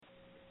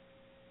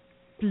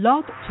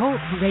Blog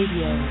Talk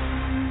Radio.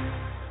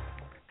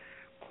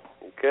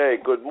 Okay,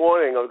 good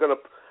morning.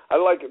 I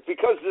like it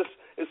because this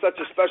is such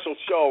a special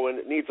show and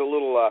it needs a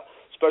little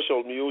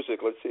special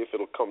music. Let's see if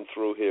it'll come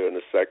through here in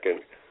a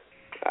second.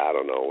 I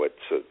don't know.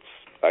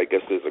 I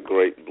guess there's a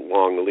great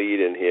long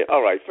lead in here.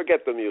 All right,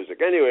 forget the music.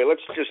 Anyway,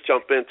 let's just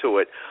jump into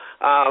it.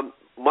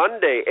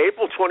 Monday,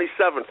 April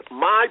 27th,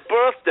 my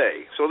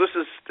birthday. So this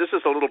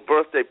is a little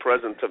birthday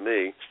present to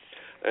me.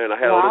 And I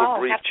had a little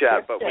brief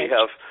chat, but we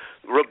have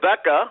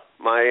Rebecca,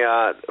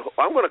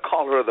 I'm going to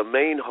call her the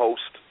main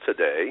host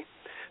today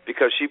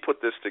because she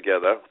put this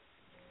together,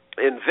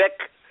 and Vic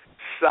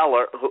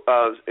Zeller,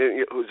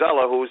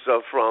 who's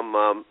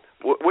from,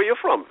 where you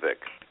from, Vic?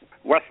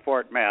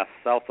 Westport, Mass.,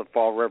 south of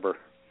Fall River.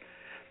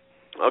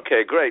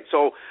 Okay, great.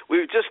 So we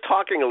were just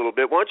talking a little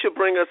bit. Why don't you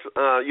bring us,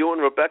 you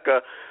and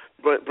Rebecca,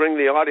 bring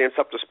the audience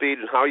up to speed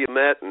and how you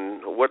met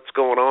and what's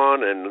going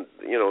on, and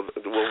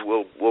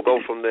we'll go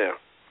from there.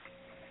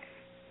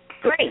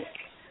 Great.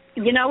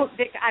 You know,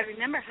 Vic, I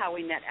remember how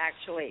we met,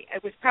 actually.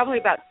 It was probably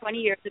about 20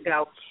 years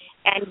ago,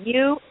 and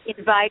you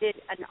invited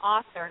an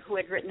author who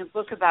had written a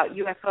book about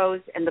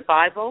UFOs and the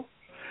Bible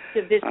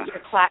to visit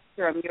your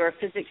classroom. You're a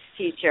physics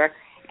teacher,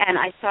 and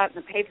I saw it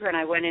in the paper, and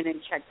I went in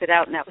and checked it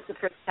out, and that was the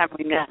first time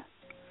we met.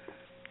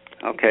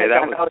 Okay,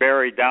 that was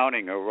Barry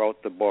Downing who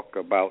wrote the book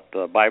about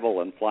the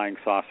Bible and flying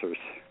saucers.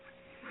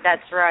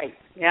 That's right,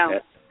 yeah.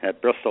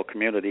 At Bristol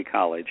Community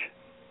College.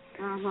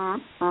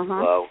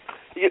 Well,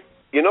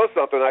 you know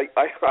something?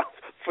 I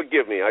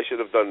forgive me. I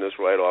should have done this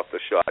right off the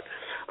shot.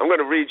 I'm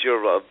going to read your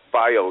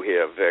bio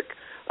here, Vic,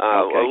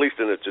 or at least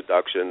an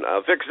introduction.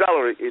 Vic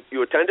Zeller,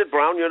 you attended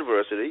Brown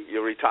University.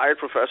 You're a retired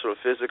professor of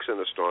physics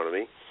and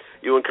astronomy.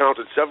 You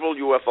encountered several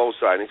UFO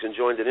sightings and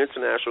joined an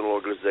international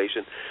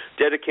organization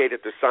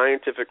dedicated to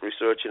scientific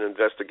research and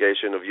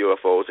investigation of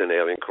UFOs and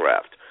alien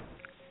craft.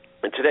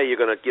 And today you're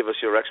going to give us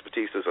your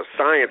expertise as a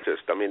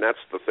scientist. I mean,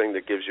 that's the thing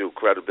that gives you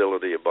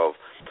credibility above,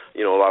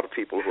 a lot of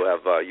people who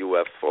have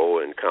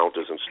UFO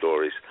encounters and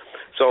stories.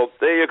 So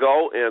there you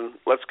go, and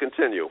let's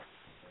continue.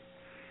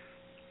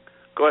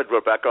 Go ahead,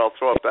 Rebecca. I'll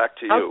throw it back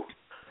to you.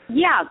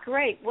 Yeah,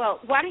 great. Well,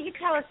 why don't you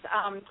tell us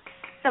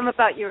something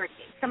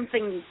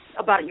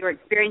about your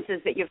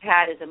experiences that you've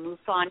had as a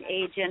MUFON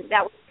agent?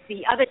 That was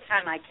the other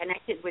time I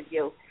connected with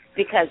you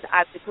because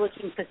I was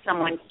looking for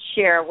someone to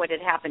share what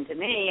had happened to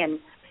me, and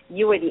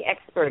you were the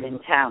expert in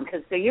town,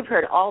 so you've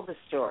heard all the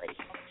stories.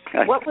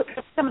 What were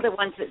some of the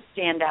ones that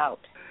stand out?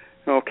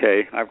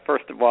 Okay.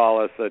 First of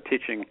all, as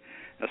teaching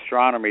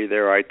astronomy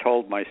there, I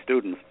told my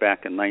students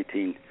back in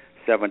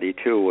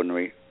 1972 when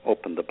we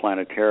opened the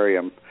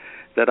planetarium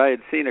that I had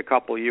seen a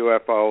couple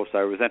UFOs.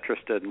 I was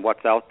interested in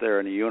what's out there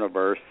in the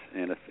universe,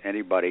 and if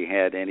anybody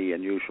had any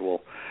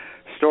unusual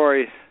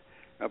stories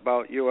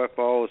about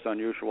UFOs,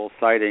 unusual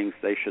sightings,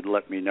 they should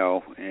let me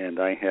know. And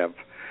I have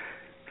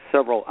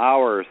several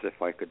hours,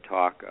 if I could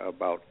talk,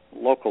 about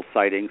local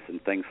sightings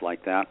and things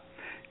like that.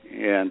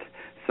 And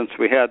since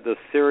we had this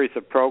series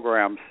of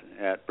programs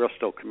at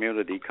Bristol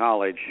Community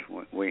College,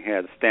 we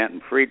had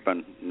Stanton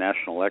Friedman,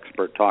 national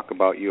expert, talk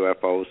about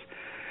UFOs,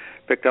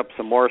 picked up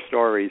some more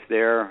stories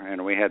there,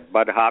 and we had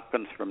Bud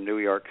Hopkins from New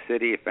York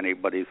City. If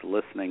anybody's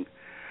listening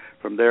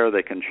from there,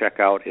 they can check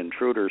out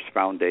Intruders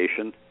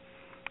Foundation.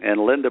 And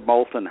Linda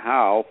Moulton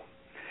Howe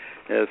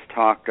has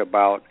talked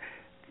about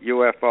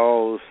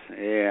UFOs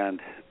and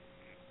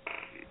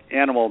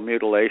animal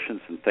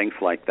mutilations and things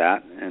like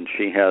that, and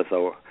she has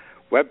a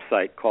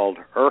website called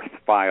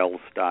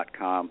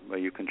earthfiles.com where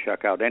you can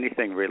check out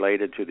anything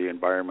related to the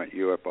environment,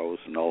 UFOs,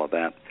 and all of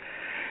that.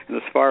 And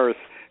as far as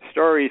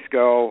stories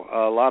go,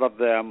 a lot of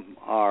them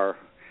are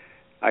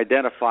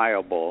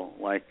identifiable.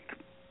 Like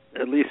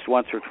at least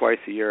once or twice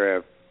a year I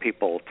have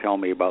people tell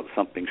me about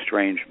something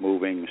strange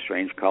moving,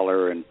 strange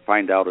color, and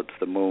find out it's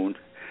the moon.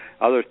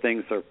 Other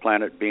things are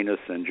planet Venus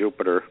and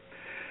Jupiter.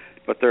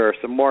 But there are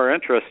some more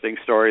interesting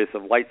stories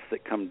of lights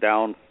that come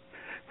down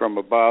from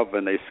above,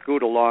 and they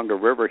scoot along a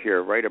river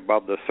here right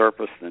above the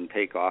surface and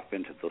take off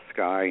into the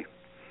sky.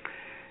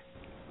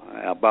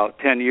 About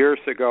 10 years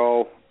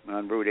ago,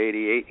 on Route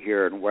 88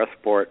 here in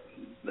Westport,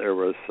 there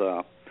was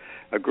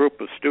a group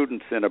of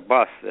students in a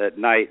bus at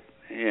night,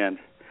 and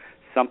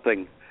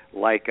something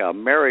like a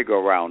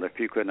merry-go-round, if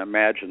you can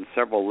imagine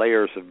several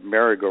layers of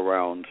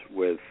merry-go-rounds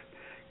with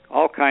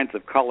all kinds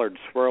of colored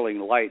swirling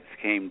lights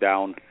came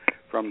down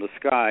from the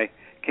sky,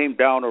 came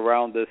down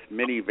around this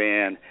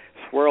minivan,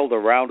 swirled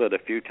around it a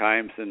few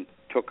times, and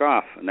took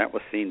off. And that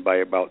was seen by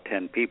about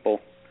 10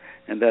 people.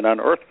 And then on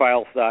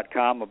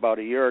earthfiles.com about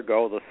a year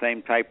ago, the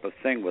same type of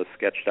thing was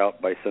sketched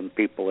out by some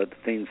people that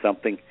had seen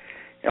something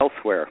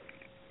elsewhere.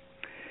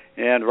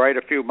 And right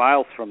a few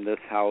miles from this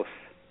house,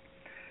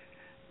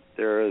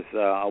 there is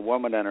a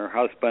woman and her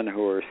husband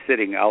who are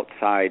sitting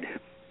outside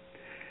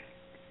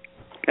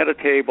at a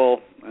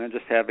table and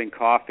just having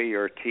coffee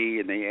or tea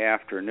in the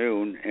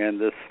afternoon,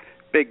 and this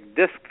big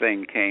disc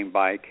thing came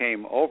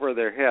over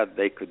their head.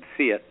 They could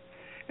see it,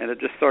 and it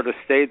just sort of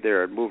stayed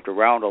there and moved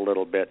around a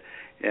little bit,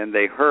 and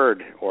they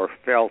heard or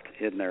felt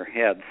in their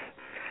heads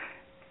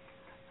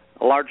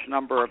a large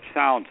number of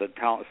sounds that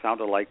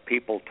sounded like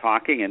people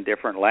talking in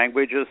different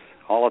languages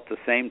all at the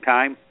same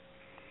time.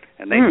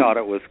 And they thought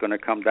it was going to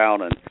come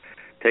down and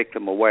take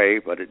them away,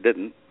 but it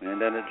didn't.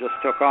 And then it just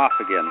took off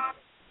again.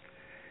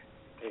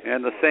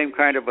 And the same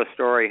kind of a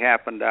story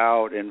happened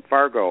out in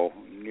Fargo,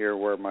 near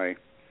where my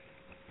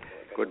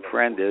good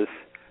friend is.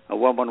 A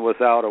woman was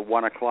out at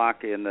 1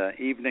 o'clock in the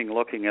evening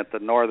looking at the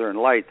northern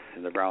lights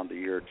in around the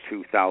year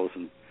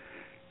 2000.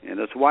 And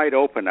it's wide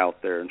open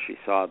out there, and she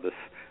saw this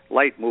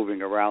light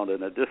moving around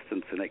in the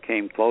distance, and it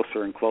came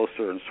closer and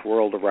closer and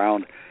swirled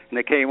around. And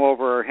it came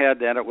over her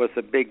head, and it was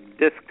a big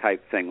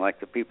disc-type thing like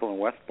the people in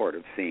Westport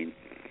have seen.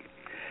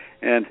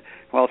 And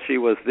while she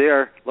was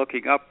there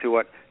looking up to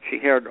it, she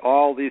heard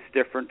all these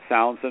different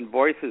sounds and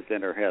voices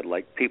in her head,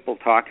 like people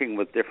talking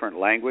with different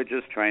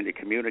languages, trying to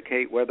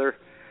communicate with her.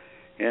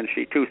 And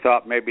she, too,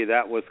 thought maybe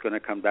that was going to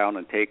come down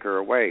and take her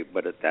away.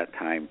 But at that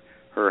time,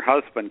 her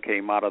husband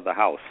came out of the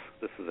house.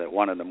 This was at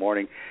 1 in the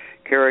morning,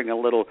 carrying a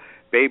little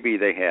baby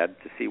they had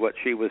to see what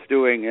she was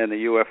doing, and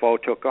the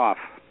UFO took off.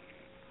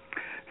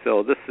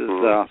 So this is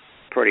a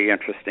pretty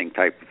interesting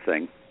type of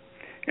thing.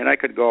 And I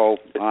could go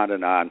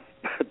on,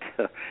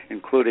 but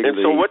including and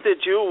the... so what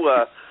did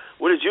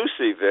you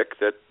see, Vic,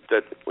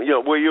 that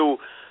were you...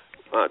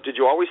 did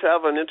you always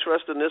have an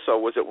interest in this,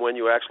 or was it when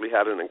you actually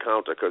had an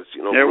encounter? Because,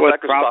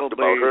 Rebecca's talked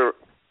about her...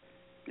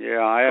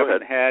 Yeah, I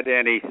haven't had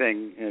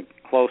anything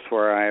close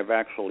where I have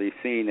actually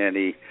seen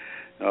any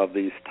of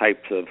these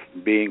types of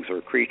beings or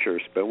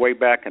creatures. But way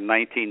back in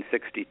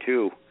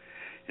 1962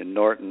 in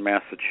Norton,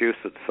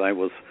 Massachusetts, I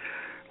was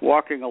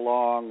walking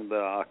along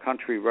the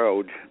country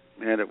road,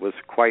 and it was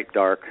quite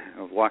dark.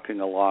 I was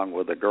walking along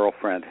with a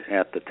girlfriend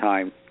at the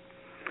time.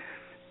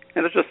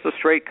 And it's just a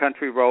straight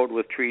country road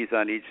with trees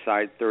on each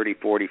side, 30,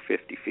 40,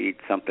 50 feet,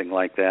 something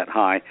like that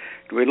high.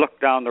 And we looked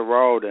down the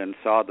road and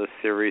saw this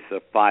series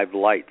of 5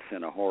 lights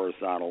in a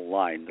horizontal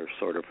line. They're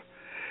sort of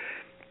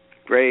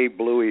gray,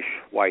 bluish,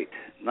 white,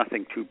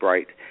 nothing too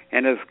bright.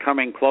 And it's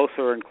coming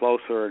closer and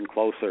closer and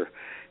closer.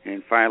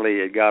 And finally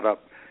it got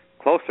up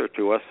closer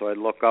to us, so I'd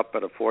look up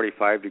at a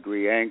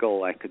 45-degree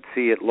angle. I could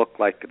see it look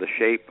like the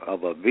shape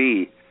of a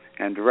V.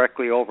 And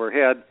directly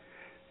overhead,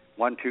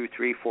 1, 2,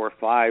 3, 4,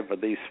 5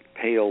 of these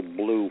pale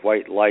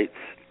blue-white lights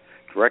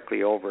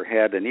directly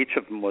overhead, and each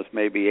of them was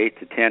maybe 8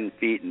 to 10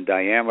 feet in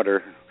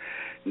diameter.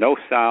 No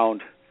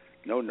sound,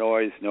 no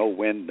noise, no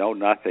wind, no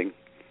nothing.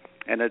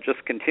 And it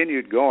just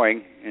continued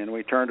going, and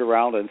we turned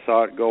around and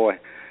saw it go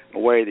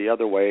away the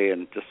other way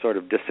and just sort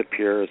of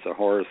disappear as a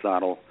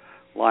horizontal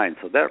line.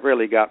 So that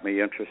really got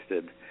me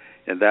interested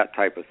in that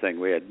type of thing.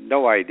 We had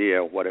no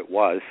idea what it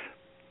was,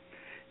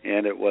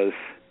 and it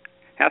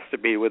has to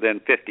be within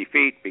 50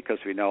 feet because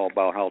we know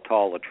about how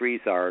tall the trees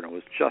are, and it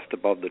was just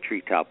above the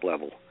treetop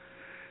level.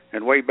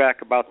 And way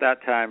back about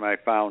that time, I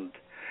found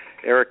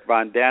Eric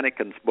von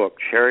Daniken's book,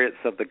 Chariots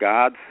of the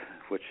Gods,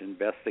 which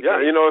investigates... Yeah,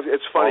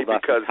 it's funny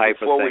because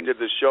before we did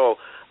the show,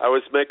 I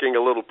was making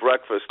a little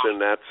breakfast, and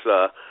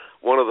that's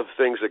one of the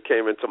things that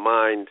came into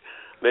mind,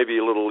 maybe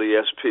a little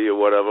ESP or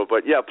whatever.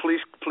 But, yeah, please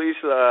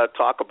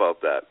talk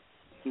about that.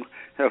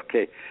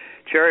 Okay.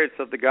 Chariots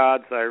of the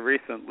Gods I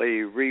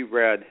recently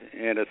reread,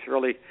 and it's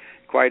really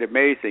quite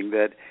amazing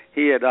that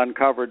he had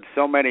uncovered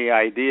so many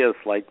ideas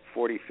like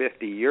 40,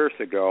 50 years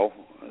ago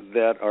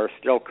that are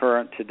still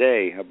current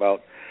today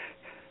about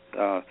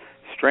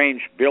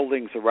strange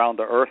buildings around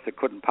the earth that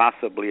couldn't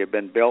possibly have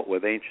been built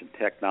with ancient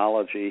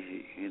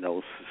technology,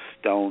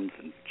 stones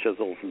and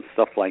chisels and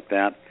stuff like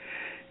that.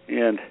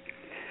 And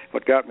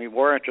what got me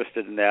more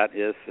interested in that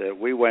is that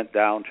we went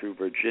down to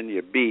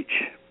Virginia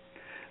Beach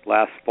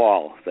last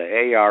fall. The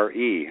ARE,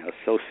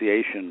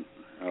 Association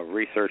of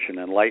Research and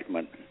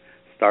Enlightenment,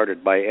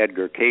 started by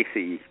Edgar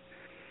Cayce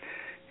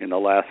in the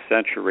last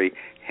century,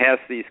 has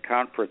these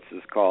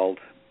conferences called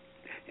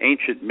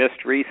Ancient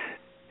Mysteries,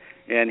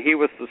 and he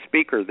was the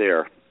speaker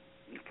there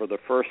for the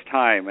first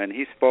time, and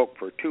he spoke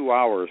for 2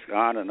 hours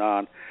on and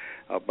on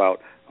about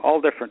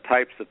all different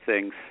types of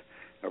things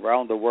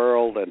around the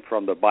world, and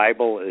from the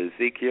Bible,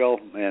 Ezekiel,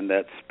 and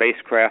that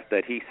spacecraft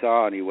that he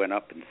saw, and he went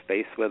up in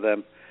space with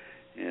them,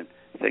 and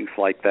things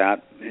like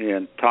that,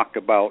 and talked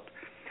about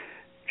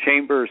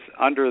chambers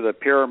under the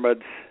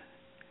pyramids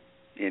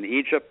in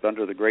Egypt,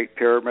 under the Great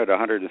Pyramid,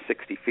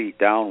 160 feet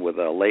down, with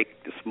a lake,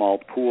 a small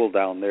pool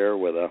down there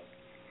with a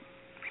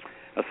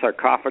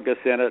sarcophagus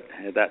in it,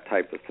 and that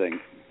type of thing.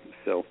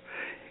 So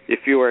if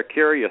you are a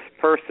curious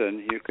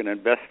person, you can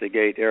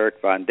investigate Eric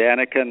von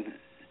Daniken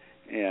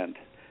and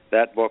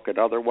that book and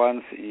other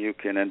ones. You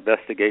can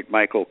investigate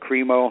Michael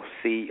Cremo,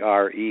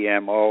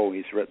 Cremo.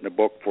 He's written a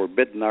book,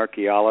 Forbidden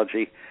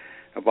Archaeology,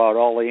 about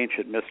all the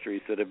ancient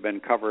mysteries that have been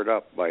covered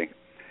up by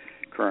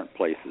current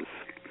places.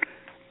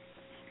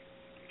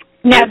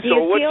 Now,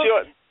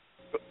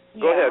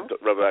 Go ahead,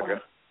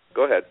 Rebecca.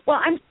 Go ahead. Well,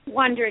 I'm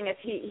wondering if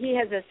he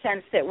has a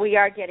sense that we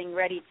are getting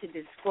ready to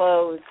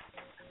disclose,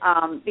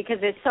 because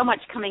there's so much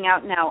coming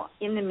out now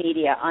in the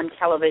media, on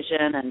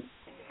television, and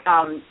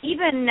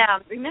even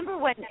remember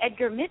when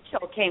Edgar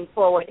Mitchell came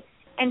forward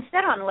and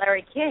said on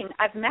Larry King,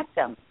 I've met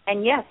them,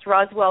 and yes,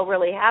 Roswell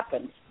really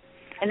happened.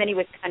 And then he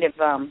was kind of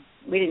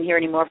we didn't hear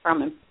any more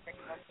from him.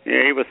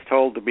 Yeah, he was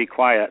told to be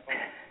quiet.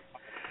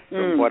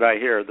 From what I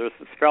hear, there's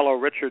this fellow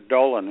Richard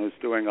Dolan who's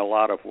doing a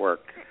lot of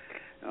work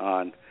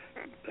on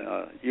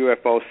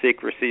UFO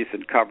secrecies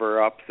and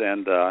cover-ups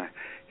and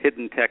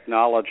hidden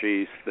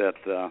technologies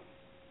that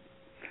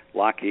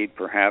Lockheed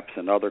perhaps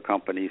and other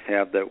companies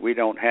have that we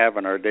don't have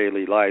in our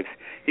daily lives.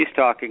 He's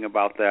talking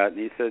about that, and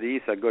he said he's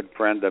a good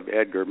friend of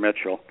Edgar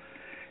Mitchell.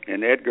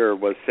 And Edgar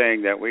was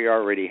saying that we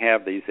already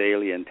have these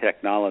alien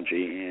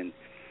technology, and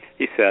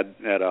he said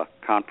at a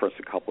conference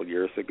a couple of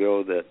years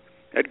ago that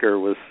Edgar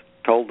was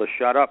told to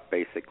shut up,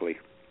 basically.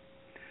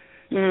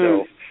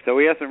 So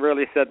he hasn't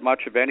really said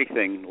much of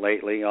anything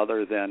lately,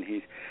 other than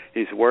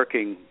he's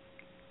working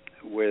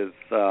with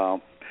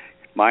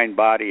mind,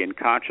 body, and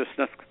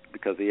consciousness,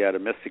 because he had a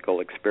mystical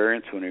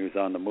experience when he was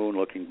on the moon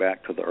looking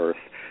back to the Earth.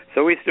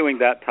 So he's doing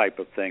that type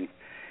of thing.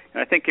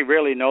 And I think he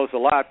really knows a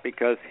lot,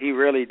 because he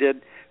really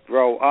did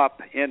grow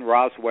up in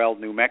Roswell,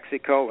 New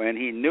Mexico, and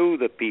he knew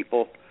the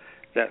people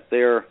that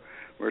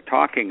were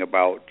talking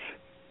about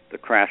the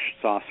crashed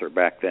saucer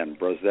back then,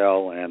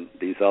 Brazil and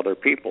these other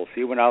people. So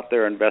he went out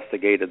there and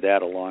investigated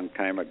that a long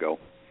time ago.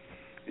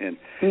 And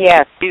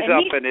yes. He's and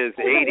up in his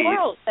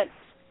 80s.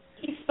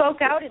 He spoke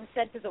out and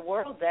said to the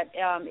world that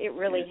it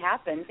really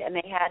happened, and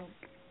they had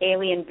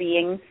alien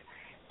beings.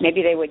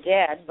 Maybe they were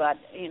dead, but,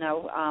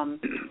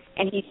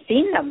 and he's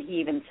seen them, he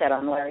even said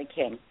on Larry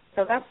King.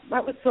 So that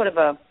was sort of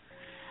a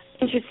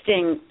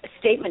interesting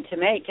statement to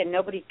make, and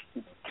nobody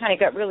kind of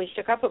got really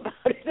shook up about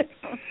it.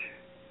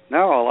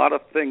 No, a lot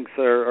of things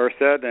are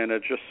said, and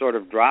it just sort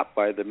of dropped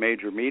by the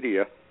major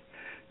media.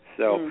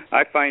 So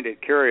I find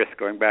it curious,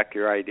 going back to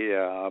your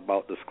idea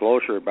about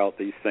disclosure about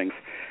these things.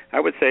 I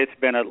would say it's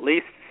been at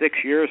least 6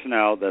 years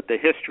now that the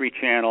History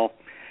Channel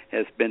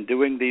has been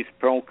doing these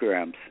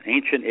programs,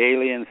 Ancient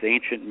Aliens,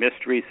 Ancient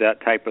Mysteries,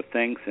 that type of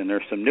things, and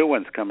there's some new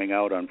ones coming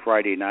out on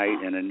Friday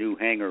night and a new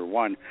Hangar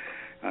 1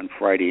 on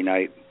Friday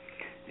night.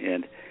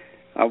 And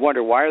I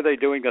wonder, why are they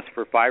doing this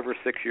for 5 or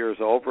 6 years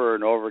over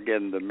and over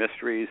again? The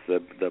mysteries,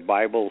 the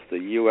Bibles, the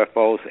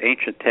UFOs,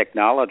 ancient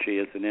technology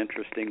is an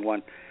interesting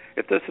one.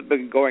 If this has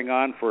been going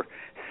on for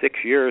 6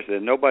 years,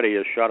 then nobody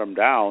has shut them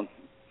down.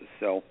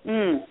 So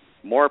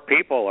more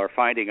people are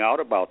finding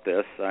out about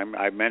this.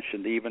 I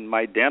mentioned even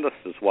my dentist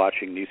is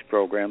watching these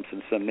programs,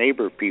 and some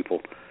neighbor people.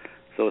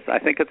 So I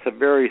think it's a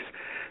very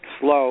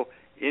slow,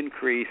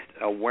 increased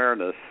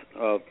awareness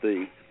of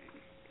the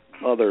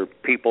other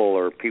people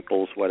or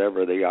peoples,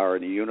 whatever they are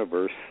in the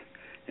universe,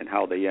 and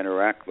how they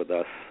interact with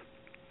us.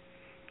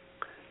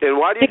 And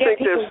why do you think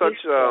there's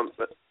such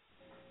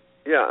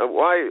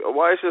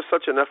why is there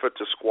such an effort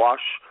to squash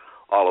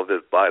all of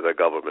this by the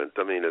government?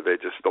 I mean, they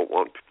just don't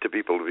want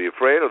people to be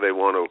afraid, or they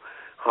want to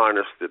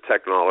harness the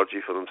technology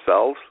for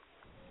themselves?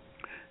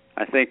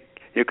 I think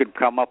you could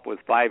come up with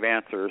 5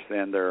 answers,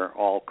 and they're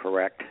all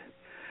correct.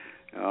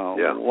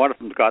 One of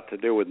them's got to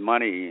do with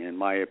money, in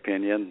my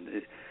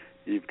opinion.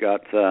 You've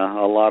got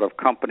a lot of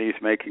companies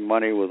making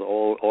money with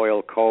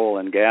oil, coal,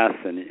 and gas,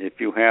 and if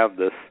you have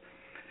this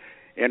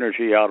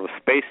energy out of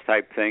space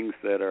type things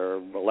that are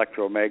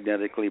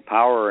electromagnetically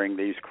powering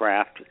these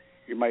craft,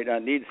 you might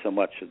not need so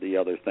much of the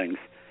other things.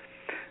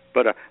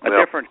 But a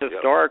different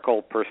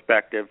historical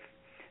perspective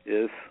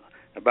is,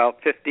 about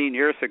 15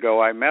 years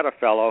ago, I met a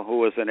fellow who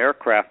was an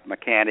aircraft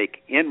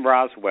mechanic in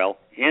Roswell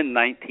in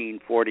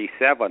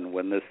 1947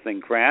 when this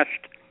thing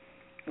crashed.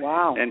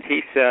 Wow. And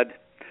he said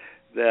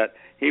that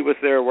he was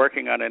there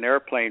working on an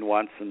airplane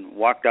once and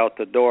walked out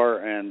the door,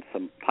 and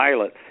some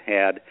pilots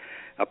had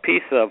a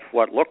piece of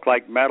what looked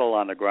like metal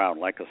on the ground,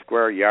 like a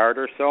square yard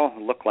or so.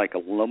 It looked like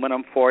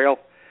aluminum foil.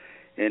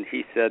 And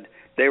he said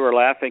they were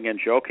laughing and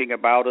joking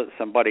about it.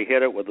 Somebody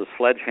hit it with a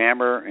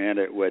sledgehammer, and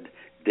it would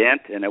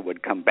dent, and it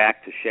would come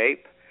back to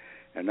shape.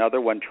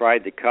 Another one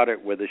tried to cut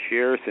it with the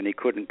shears, and he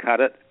couldn't cut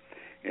it.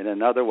 And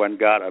another one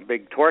got a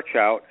big torch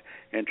out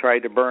and tried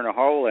to burn a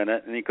hole in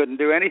it, and he couldn't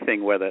do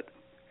anything with it.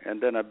 And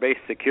then a base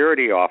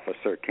security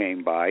officer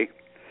came by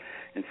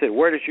and said,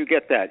 "Where did you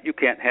get that? You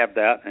can't have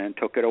that," and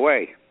took it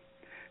away.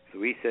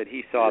 So he said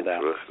he saw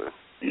that.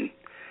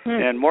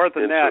 And more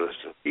than that,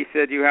 he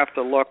said you have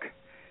to look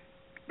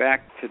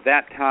back to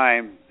that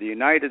time. The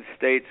United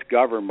States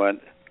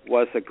government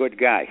was a good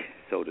guy,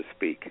 so to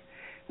speak.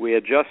 We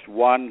had just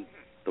won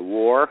the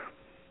war.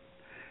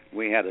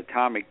 We had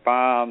atomic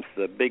bombs,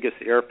 the biggest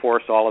air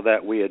force, all of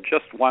that. We had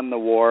just won the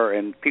war,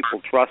 and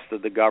people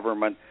trusted the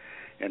government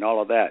and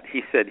all of that.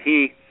 He said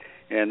he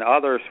and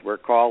others were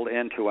called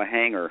into a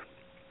hangar,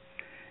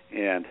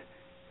 and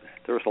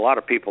there was a lot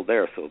of people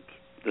there, so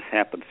this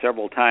happened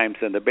several times,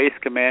 and the base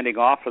commanding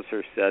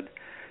officer said,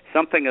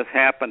 something has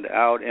happened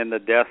out in the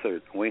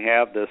desert. We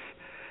have this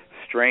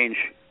strange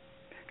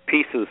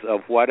pieces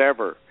of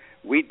whatever.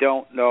 We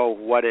don't know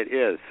what it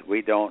is.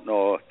 We don't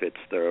know if it's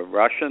the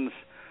Russians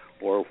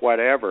or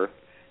whatever,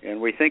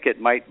 and we think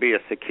it might be a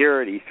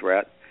security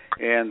threat,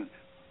 and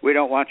we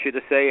don't want you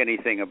to say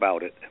anything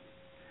about it.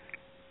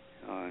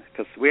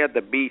 because we had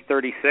the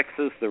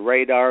B-36s, the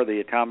radar, the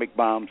atomic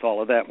bombs,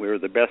 all of that. We were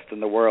the best in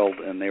the world,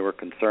 and they were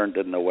concerned,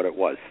 didn't know what it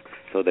was.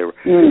 So they were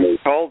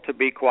told to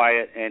be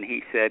quiet, and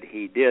he said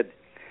he did.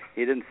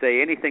 He didn't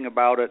say anything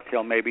about it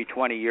till maybe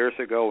 20 years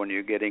ago when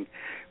you're getting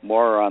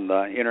more on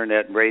the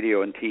Internet,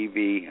 radio, and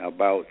TV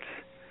about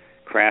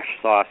crash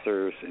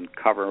saucers and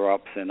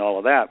cover-ups and all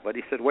of that. But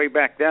he said way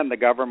back then the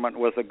government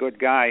was a good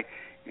guy,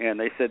 and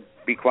they said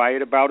be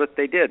quiet about it.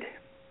 They did.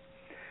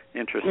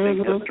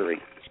 Interesting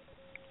history.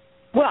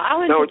 Well,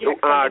 I'll introduce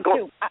someone,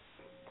 too.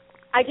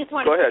 I just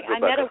want to say, I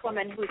met a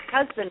woman whose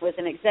husband was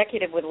an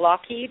executive with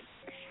Lockheed,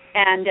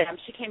 and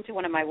she came to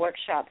one of my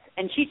workshops,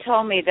 and she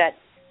told me that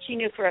she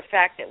knew for a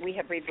fact that we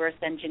have reverse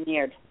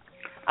engineered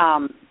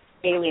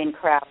alien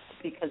craft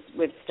because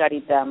we've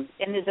studied them.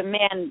 And there's a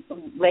man,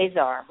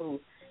 Lazar, who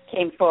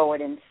came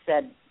forward and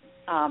said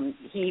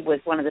he was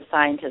one of the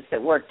scientists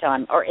that worked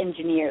on, or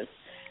engineers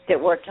that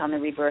worked on the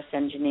reverse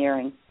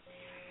engineering.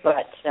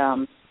 But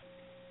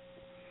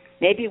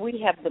maybe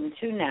we have them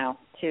too now,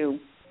 too.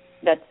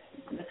 That's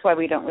why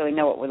we don't really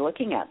know what we're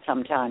looking at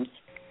sometimes.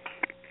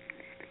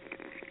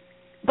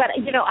 But,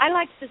 I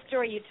liked the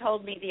story you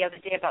told me the other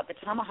day about the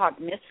Tomahawk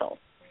missile.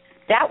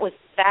 That was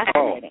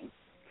fascinating.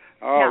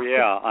 Oh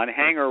yeah. On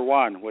Hangar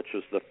 1, which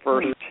was the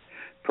first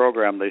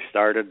program they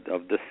started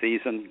of this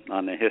season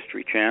on the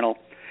History Channel,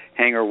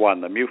 Hangar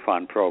 1, the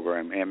MUFON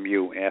program,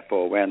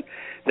 M-U-F-O-N,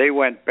 they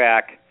went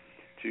back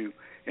to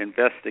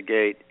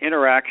investigate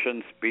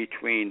interactions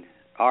between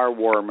our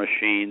war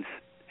machines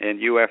and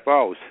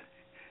UFOs.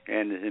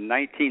 And in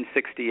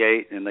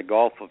 1968, in the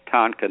Gulf of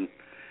Tonkin,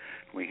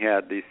 we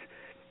had these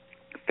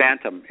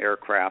Phantom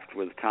aircraft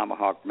with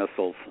Tomahawk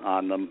missiles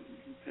on them,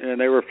 and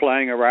they were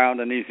flying around,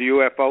 and these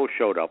UFOs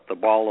showed up, the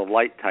ball of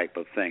light type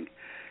of thing.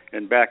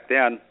 And back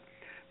then,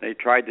 they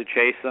tried to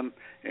chase them,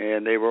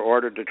 and they were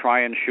ordered to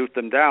try and shoot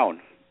them down.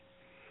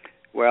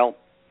 Well,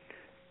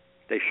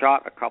 they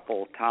shot a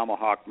couple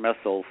Tomahawk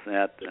missiles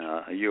at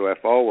a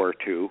UFO or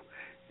two,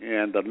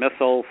 and the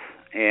missiles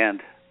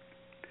and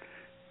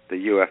the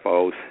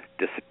UFOs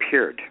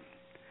disappeared.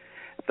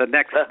 The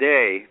next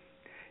day,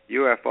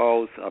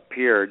 UFOs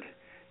appeared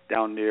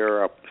down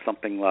near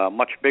something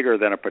much bigger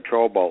than a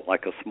patrol boat,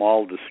 like a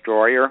small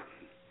destroyer.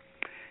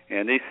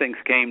 And these things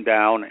came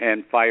down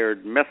and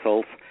fired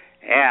missiles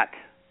at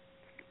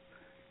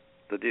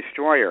the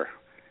destroyer.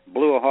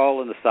 Blew a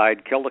hole in the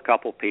side, killed a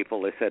couple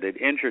people. They said it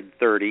injured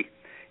 30,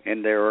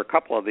 and there were a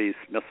couple of these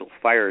missiles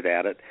fired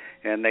at it.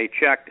 And they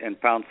checked and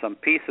found some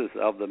pieces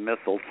of the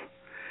missiles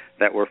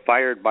that were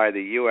fired by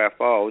the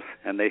UFOs,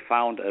 and they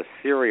found a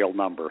serial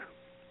number.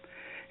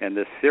 And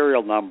this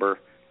serial number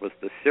was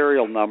the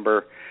serial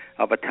number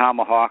of a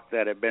Tomahawk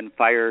that had been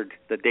fired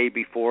the day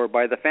before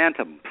by the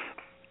Phantom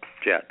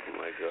jets. Oh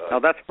my God. Now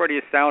that's pretty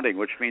astounding,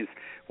 which means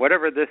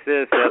whatever this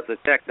is has the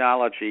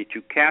technology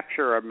to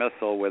capture a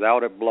missile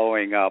without it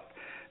blowing up,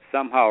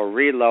 somehow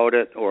reload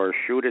it or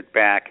shoot it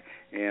back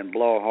and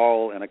blow a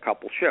hole in a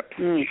couple ships.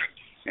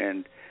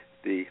 And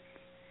the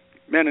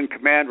men in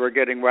command were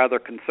getting rather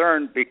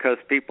concerned because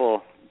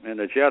people in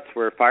the jets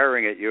were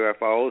firing at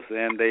UFOs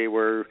and they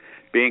were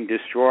being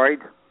destroyed,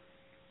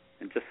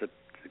 and just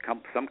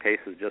some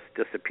cases just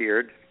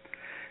disappeared,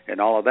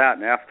 and all of that.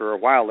 And after a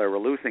while, they were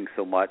losing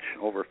so much,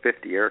 over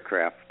 50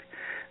 aircraft,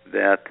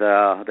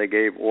 that they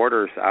gave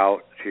orders out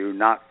to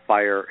not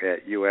fire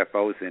at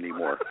UFOs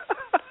anymore.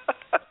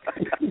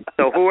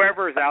 So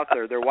whoever's out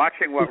there, they're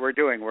watching what we're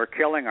doing. We're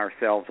killing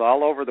ourselves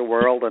all over the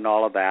world and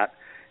all of that.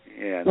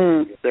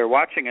 And they're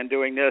watching and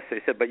doing this.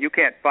 They said, but you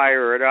can't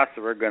fire at us,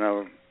 or we're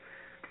going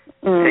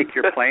to take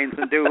your planes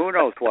and do who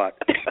knows what.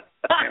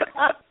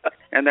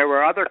 And there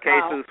were other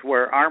cases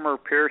where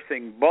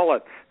armor-piercing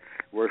bullets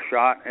were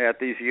shot at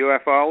these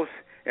UFOs,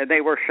 and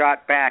they were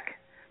shot back.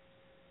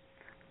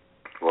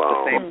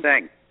 Wow. The same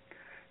thing.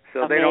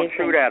 So they don't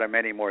shoot at them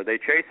anymore. They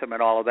chase them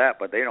and all of that,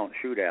 but they don't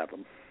shoot at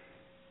them.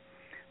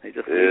 They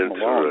just leave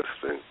them alone.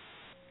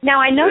 Now,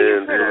 I know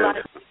you've heard a lot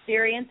of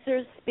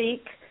experiencers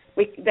speak.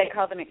 They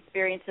call them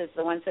experiences,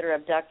 the ones that are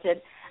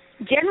abducted.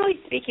 Generally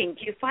speaking,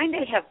 do you find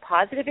they have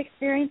positive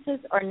experiences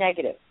or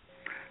negative?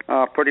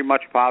 Pretty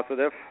much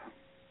positive.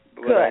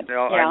 Good.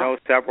 I know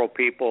several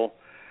people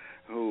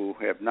who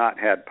have not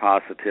had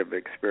positive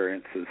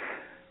experiences.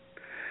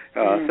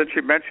 Since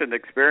you mentioned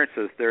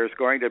experiences, there's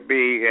going to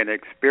be an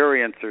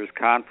experiencers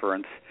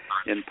conference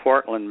in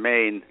Portland,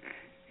 Maine,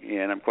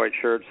 and I'm quite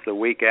sure it's the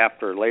week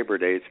after Labor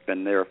Day. It's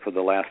been there for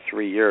the last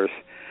 3 years,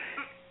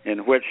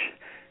 in which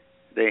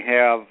they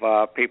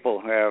have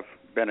people who have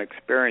been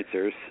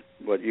experiencers,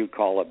 what you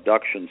call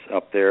abductions,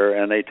 up there,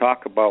 and they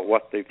talk about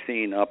what they've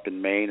seen up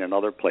in Maine and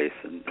other places.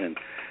 And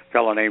a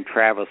fellow named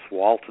Travis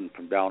Walton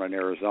from down in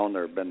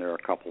Arizona has been there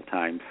a couple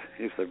times.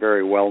 He's a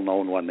very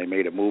well-known one. They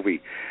made a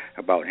movie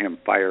about him,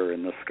 Fire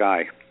in the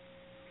Sky.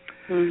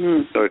 So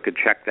you could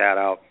check that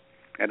out.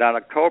 And on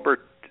October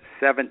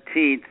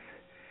 17th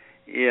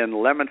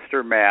in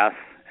Leominster, Mass,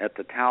 at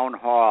the Town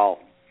Hall,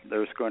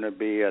 there's going to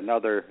be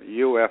another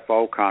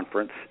UFO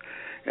conference,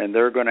 and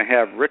they're going to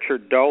have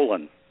Richard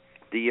Dolan,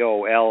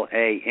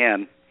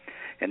 D-O-L-A-N,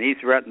 and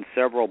he's written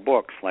several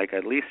books, like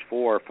at least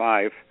 4 or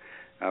 5,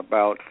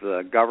 about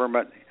the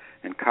government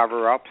and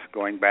cover-ups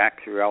going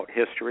back throughout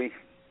history.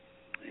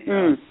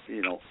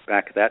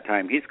 Back at that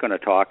time. He's going to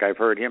talk. I've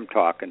heard him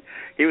talk, and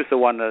he was the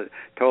one that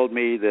told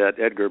me that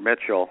Edgar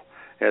Mitchell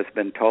has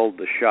been told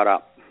to shut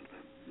up.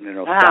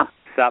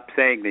 Stop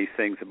saying these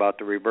things about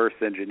the reverse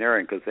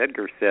engineering, because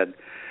Edgar said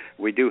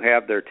we do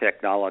have their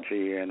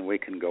technology and we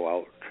can go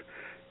out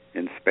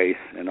in space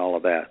and all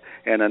of that.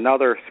 And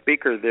another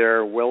speaker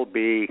there will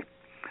be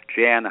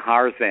Jan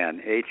Harzan,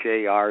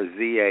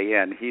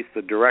 Harzan. He's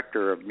the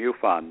director of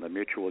MUFON, the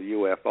Mutual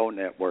UFO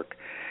Network,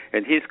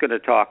 and he's going to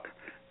talk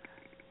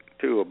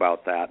too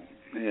about that.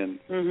 And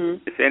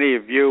if any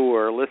of you who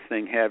are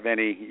listening have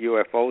any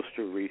UFOs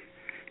to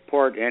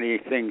report,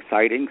 anything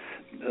sightings,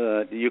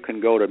 you can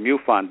go to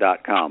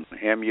MUFON.com,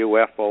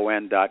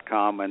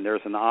 MUFON.com, and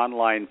there's an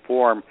online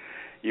form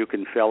you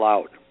can fill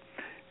out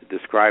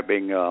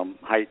describing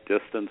height,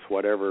 distance,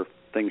 whatever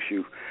things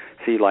you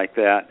see like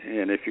that.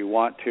 And if you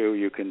want to,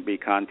 you can be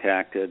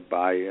contacted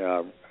by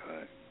a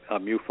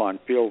MUFON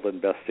field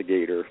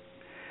investigator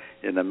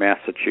in the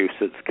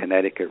Massachusetts,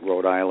 Connecticut,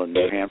 Rhode Island,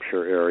 New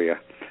Hampshire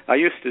area. I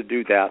used to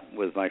do that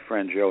with my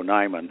friend Joe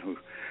Nyman, who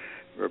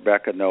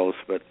Rebecca knows,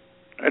 but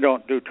I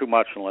don't do too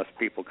much unless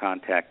people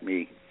contact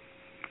me.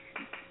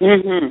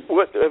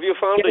 What, have you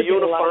found a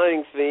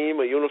unifying theme,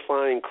 a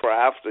unifying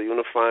craft, a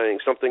unifying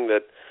something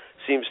that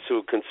seems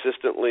to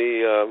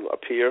consistently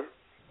appear?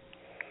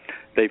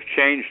 They've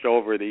changed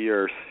over the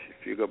years.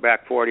 If you go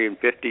back 40 and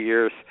 50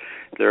 years,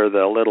 they're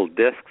the little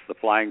discs, the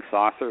flying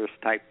saucers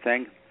type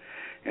thing.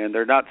 And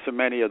there are not so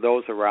many of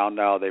those around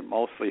now. They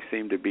mostly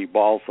seem to be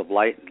balls of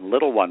light,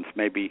 little ones,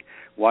 maybe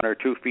 1 or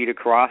 2 feet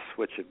across,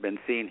 which have been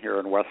seen here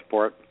in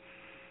Westport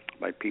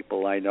by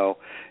people I know.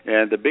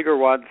 And the bigger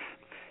ones,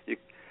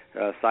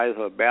 size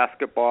of a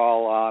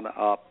basketball on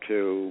up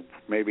to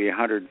maybe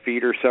 100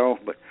 feet or so.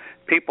 But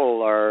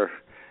people are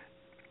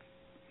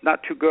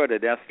not too good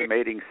at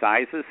estimating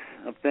sizes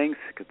of things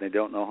because they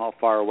don't know how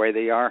far away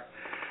they are.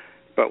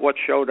 But what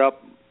showed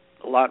up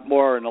a lot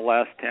more in the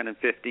last 10 and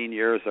 15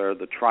 years are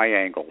the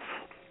triangles.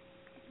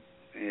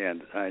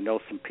 And I know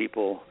some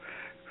people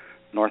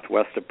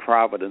northwest of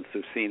Providence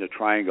who've seen a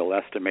triangle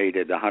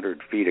estimated 100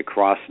 feet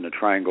across in a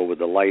triangle with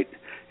the light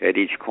at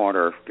each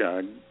corner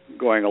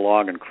going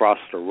along and across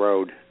the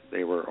road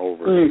they were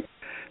over.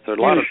 So a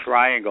lot of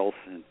triangles.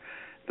 And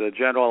the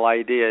general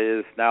idea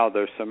is now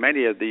there's so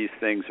many of these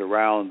things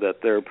around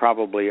that there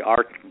probably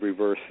are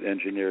reverse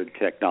engineered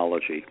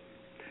technology.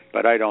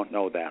 But I don't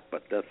know that,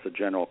 but that's the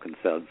general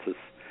consensus.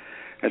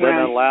 And then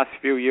in the last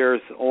few years,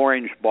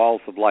 orange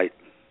balls of light.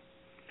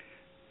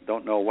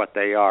 Don't know what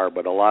they are,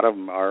 but a lot of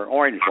them are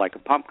orange like a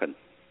pumpkin.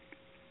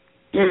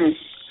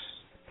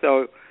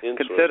 So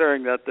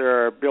considering that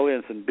there are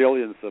billions and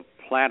billions of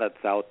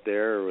planets out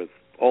there with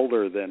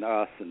older than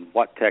us and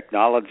what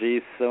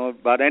technologies, so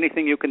about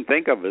anything you can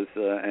think of is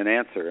an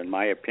answer, in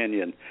my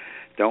opinion.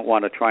 Don't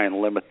want to try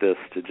and limit this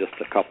to just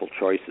a couple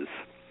choices.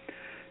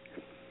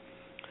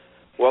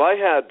 Well, I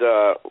had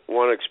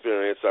one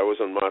experience. I was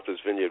on Martha's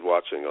Vineyard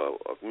watching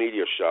a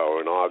meteor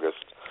shower in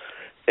August,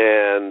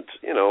 and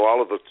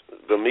all of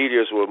the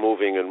meteors were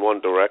moving in one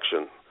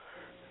direction,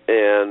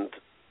 and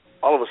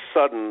all of a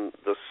sudden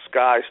the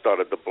sky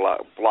started to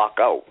block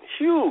out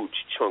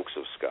huge chunks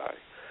of sky,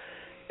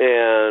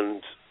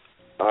 and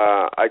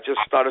I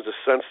just started to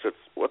sense that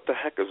what the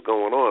heck is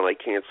going on? I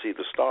can't see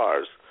the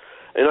stars,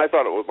 and I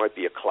thought it might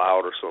be a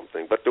cloud or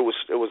something, but it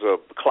was a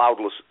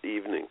cloudless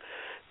evening,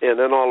 and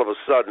then all of a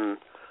sudden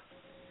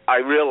I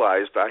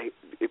realized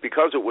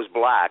because it was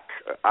black,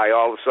 I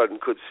all of a sudden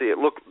could see it.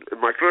 Look,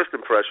 my first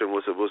impression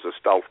was it was a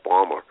stealth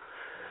bomber.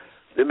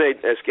 It made,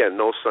 again,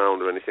 no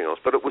sound or anything else,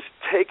 but it was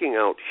taking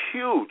out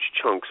huge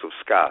chunks of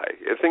sky.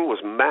 The thing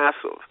was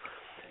massive,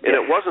 and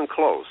it wasn't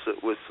close.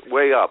 It was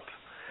way up,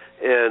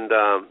 and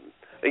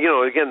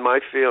again,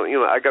 my feeling,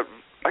 I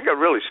got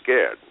really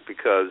scared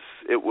because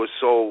it was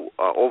so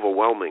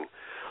overwhelming,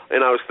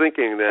 and I was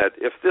thinking that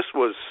if this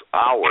was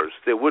ours,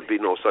 there would be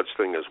no such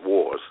thing as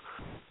wars.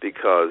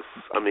 Because,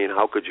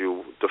 how could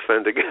you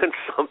defend against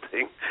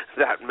something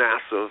that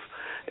massive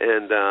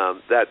and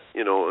that,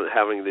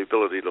 having the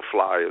ability to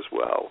fly as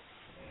well?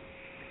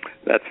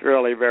 That's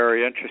really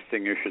very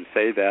interesting you should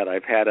say that.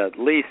 I've had at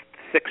least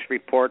 6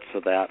 reports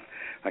of that.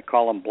 I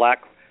call them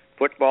black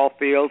football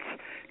fields.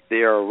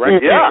 They are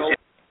rectangles,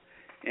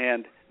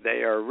 and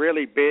they are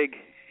really big,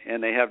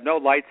 and they have no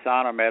lights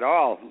on them at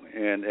all.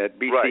 And at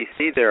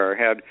BCC there,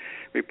 I had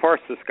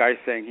reports this guy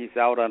saying he's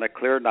out on a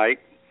clear night,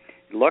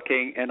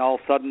 looking, and all of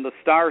a sudden the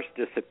stars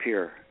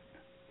disappear.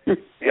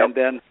 And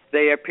then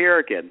they appear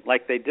again,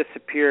 like they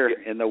disappear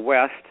in the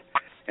west,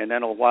 and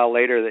then a while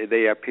later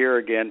they appear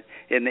again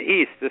in the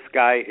east. This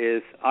guy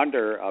is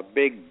under a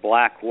big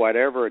black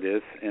whatever it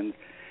is, and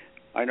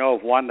I know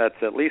of one that's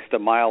at least a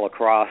mile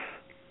across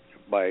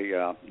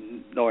by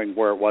knowing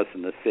where it was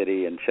in the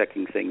city and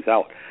checking things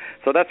out.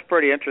 So that's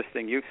pretty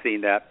interesting. You've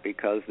seen that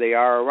because they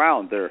are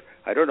around.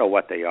 I don't know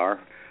what they are.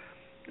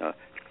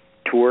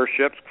 tour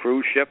ships,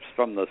 cruise ships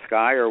from the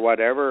sky or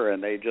whatever,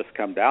 and they just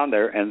come down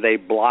there and they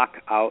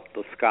block out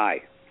the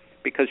sky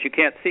because you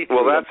can't see through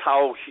Well, them.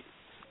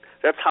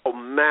 that's how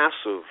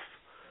massive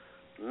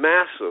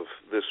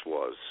this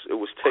was. It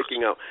was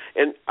taking out,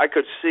 and I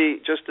could see,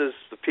 just as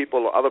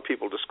other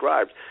people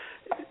described,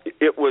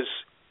 it was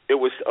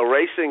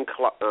erasing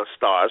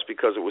stars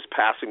because it was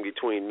passing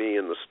between me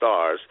and the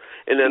stars,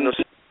 and then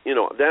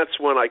that's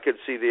when I could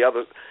see the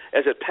other.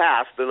 As it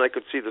passed, then I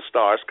could see the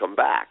stars come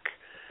back.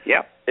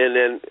 Yep. And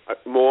then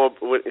more.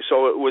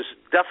 So it was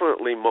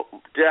definitely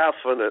movement,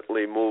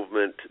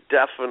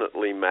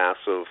 definitely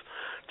massive,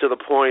 to the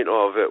point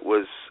of it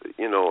was,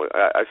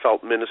 I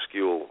felt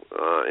minuscule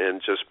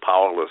and just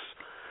powerless.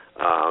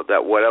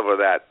 That whatever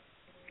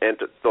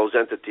those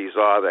entities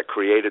are that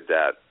created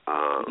that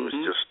was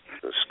just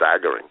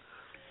staggering.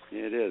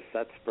 It is.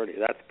 That's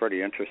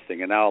pretty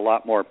interesting. And now a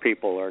lot more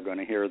people are going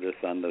to hear this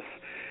on this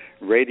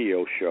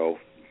radio show.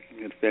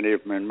 If any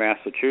of them in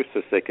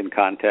Massachusetts, they can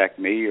contact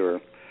me,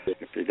 or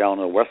if you're down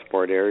in the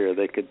Westport area,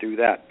 they could do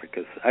that,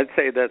 because I'd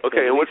say that's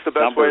okay. And what's the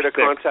best way to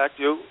contact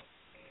you?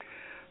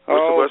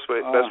 What's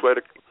the best way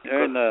to?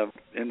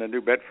 In the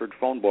New Bedford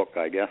phone book,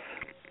 I guess.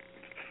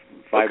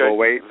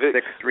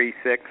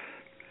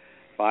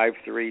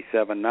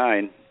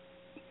 508-636-5379.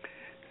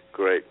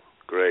 Great.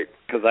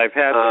 Because I've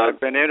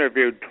been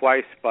interviewed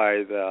twice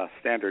by the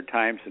Standard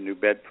Times in New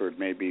Bedford,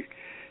 maybe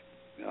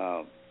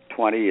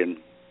 20 and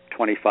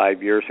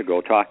 25 years ago,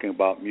 talking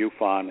about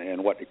MUFON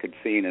and what they could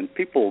see. And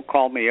people will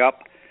call me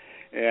up,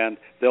 and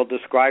they'll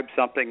describe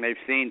something they've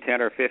seen 10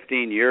 or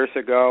 15 years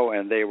ago,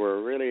 and they were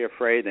really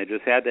afraid. They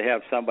just had to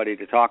have somebody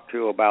to talk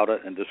to about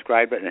it and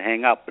describe it and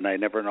hang up, and I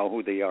never know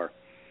who they are.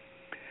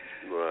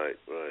 Right.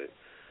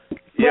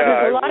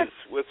 Yeah, there's a lot of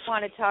people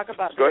want to talk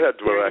about. Go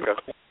ahead,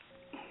 Rebecca.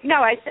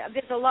 No,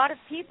 there's a lot of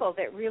people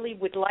that really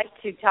would like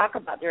to talk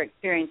about their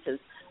experiences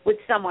with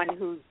someone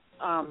who's,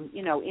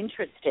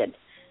 interested.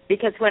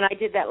 Because when I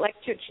did that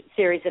lecture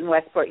series in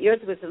Westport, yours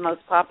was the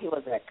most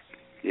popular, Vic.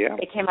 Yeah.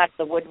 It came out of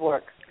the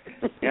woodwork.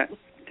 Yeah.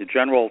 The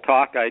general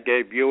talk I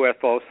gave,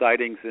 UFO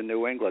sightings in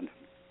New England.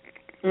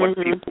 What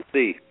people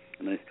see.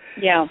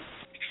 Yeah.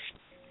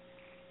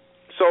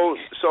 So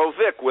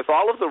Vic, with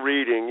all of the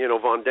reading,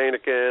 von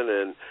Däniken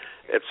and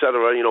et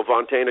cetera,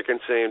 von Däniken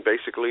saying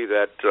basically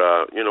that,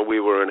 we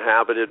were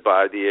inhabited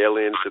by the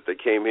aliens, that they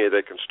came here,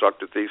 they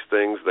constructed these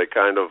things, they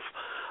kind of,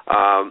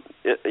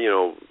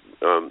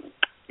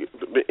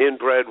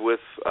 inbred with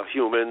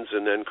humans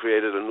and then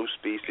created a new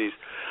species.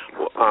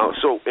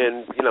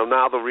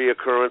 Now the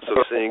reoccurrence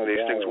of seeing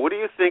these things. What do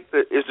you think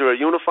is there a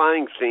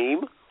unifying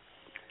theme?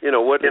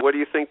 What do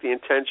you think the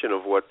intention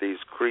of what these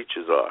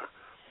creatures are?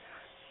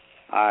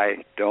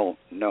 I don't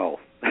know.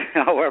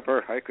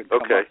 However, I could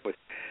come up with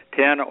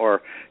 10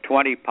 or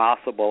 20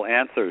 possible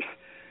answers.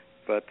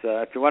 But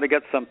if you want to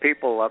get some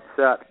people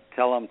upset,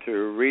 tell them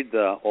to read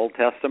the Old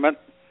Testament,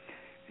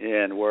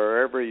 and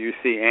wherever you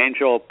see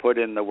angel, put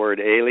in the word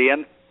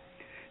alien.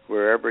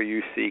 Wherever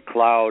you see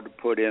cloud,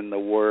 put in the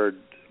word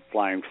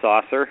flying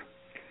saucer.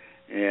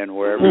 And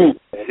wherever you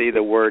see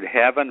the word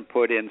heaven,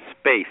 put in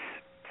space.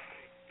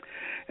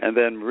 And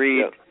then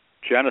read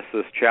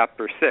Genesis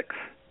chapter 6.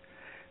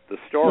 The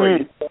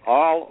story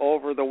all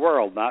over the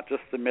world, not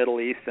just the Middle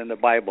East and the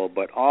Bible,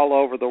 but all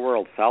over the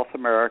world, South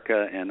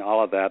America and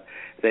all of that,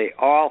 they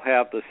all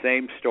have the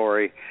same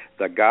story.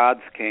 The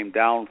gods came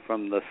down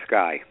from the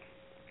sky.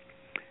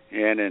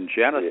 And in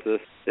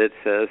Genesis, it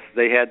says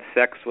they had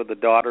sex with the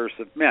daughters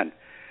of men.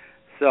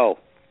 So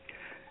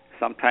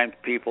sometimes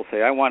people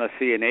say, I want to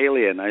see an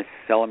alien. I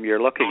tell them,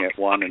 you're looking at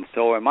one, and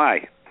so am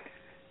I.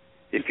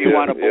 If you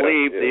want to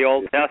believe the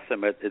Old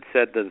Testament, it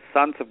said the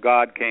sons of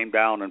God came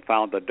down and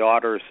found the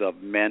daughters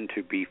of men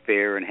to be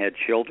fair and had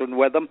children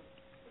with them.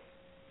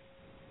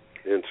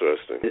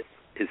 Interesting.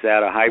 Is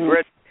that a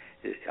hybrid?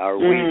 Are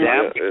we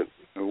them?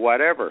 Or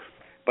whatever.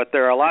 But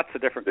there are lots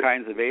of different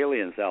kinds of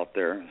aliens out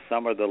there.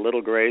 Some are the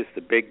little grays,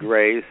 the big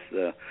grays.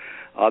 The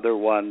other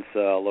ones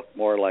look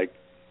more like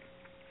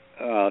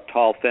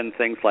tall, thin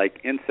things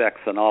like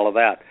insects and all of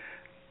that.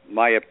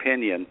 My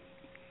opinion,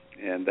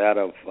 and that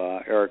of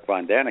Eric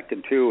von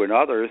Däniken too, and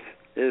others,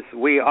 is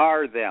we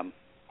are them.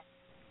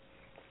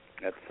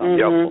 That's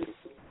something.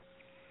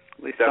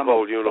 That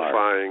whole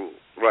unifying,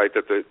 right?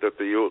 That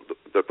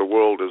the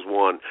world is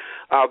one.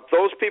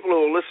 Those people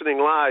who are listening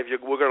live,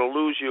 we're going to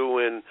lose you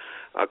in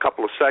a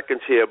couple of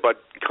seconds here,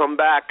 but come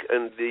back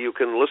and you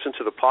can listen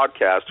to the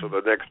podcast for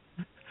the next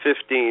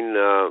 15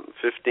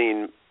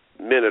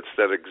 minutes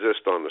that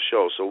exist on the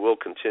show. So we'll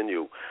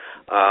continue.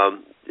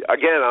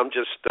 Again, I'm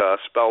just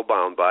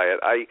spellbound by it.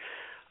 I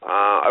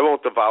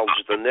won't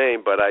divulge the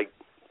name, but I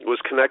was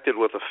connected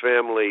with a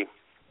family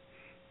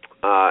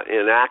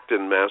in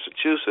Acton,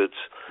 Massachusetts,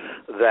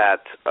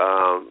 that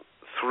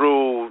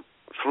through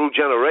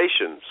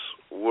generations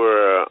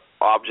were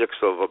objects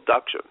of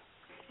abduction.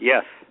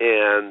 Yes.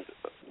 And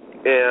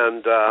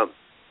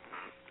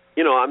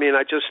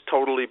I just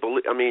totally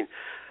believe.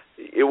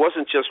 It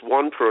wasn't just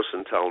one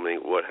person telling me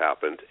what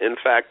happened. In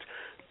fact,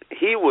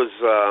 he was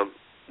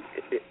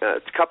a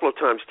couple of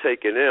times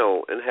taken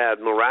ill and had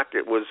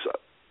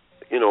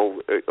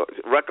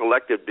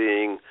recollected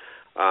being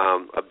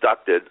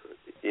abducted,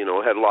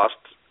 had lost,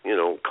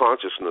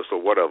 consciousness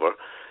or whatever,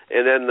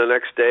 and then the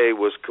next day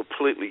was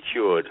completely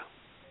cured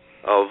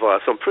of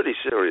some pretty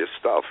serious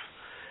stuff.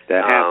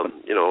 That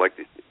happened.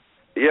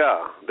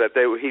 That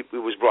he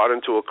was brought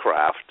into a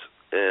craft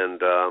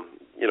and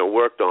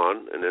worked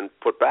on and then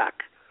put back.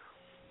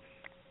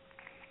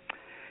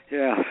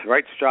 Yeah,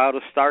 right out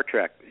of Star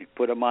Trek. You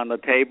put them on the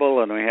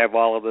table, and we have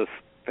all of this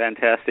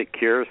fantastic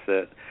cures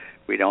that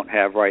we don't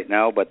have right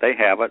now, but they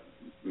have it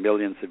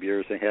millions of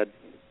years ahead.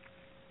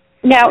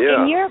 Now,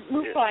 in your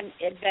MUFON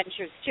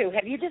adventures, too,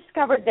 have you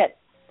discovered that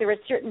there are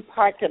certain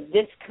parts of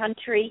this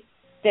country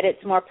that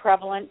it's more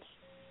prevalent?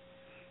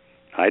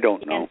 I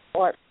don't know.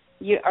 Or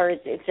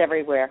it's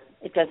everywhere.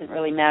 It doesn't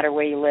really matter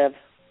where you live.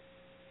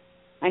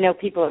 I know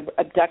people are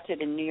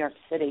abducted in New York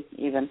City,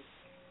 even.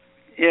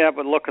 Yeah,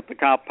 but look at the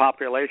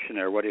population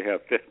there. What do you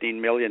have, 15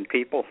 million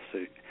people? So,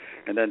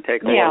 and then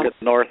take a look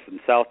at North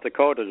and South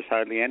Dakota. There's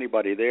hardly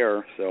anybody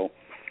there. So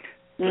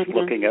just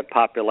looking at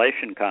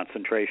population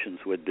concentrations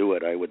would do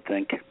it, I would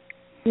think.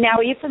 Now,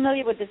 are you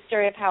familiar with the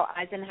story of how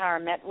Eisenhower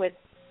met with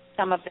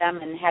some of them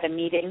and had a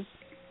meeting?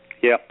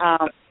 Yep.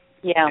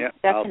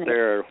 That's out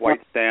there at White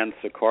Sands,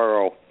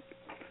 Socorro,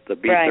 the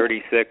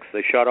B-36.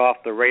 They shut off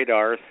the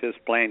radars. His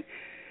plane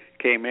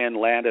came in,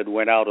 landed,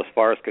 went out as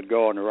far as could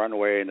go on the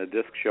runway, and the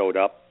disc showed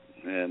up,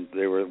 and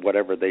they were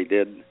whatever they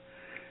did,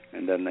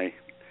 and then they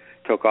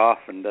took off,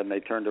 and then they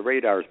turned the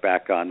radars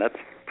back on. That's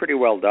pretty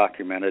well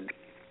documented.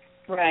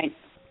 Right.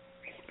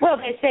 Well,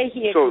 they say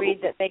he agreed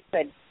that they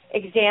could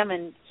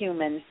examine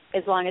humans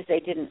as long as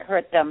they didn't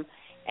hurt them,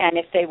 and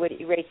if they would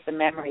erase the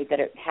memory that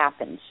it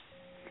happened,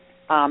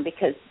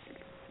 because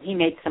he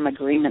made some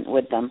agreement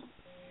with them.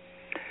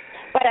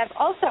 But I've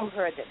also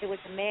heard that there was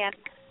a man,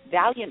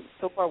 Valiant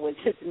Thor was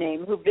his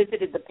name, who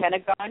visited the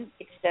Pentagon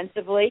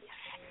extensively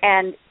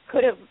and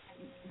could have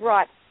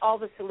brought all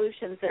the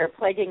solutions that are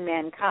plaguing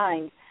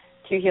mankind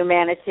to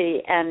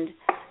humanity, and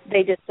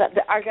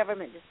our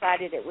government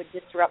decided it would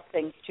disrupt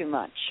things too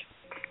much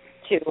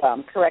to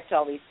correct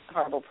all these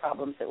horrible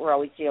problems that we're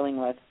always dealing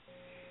with,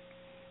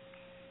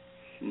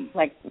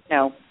 like,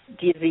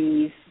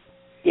 disease,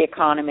 the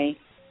economy,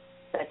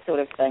 that sort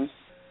of thing.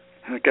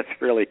 It gets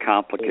really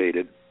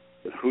complicated.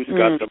 Who's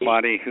got the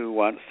money? Who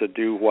wants to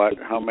do what?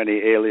 How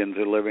many aliens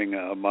are living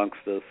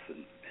amongst us?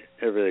 And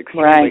everything's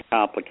extremely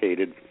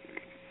complicated.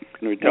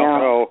 And we don't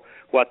know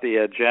what the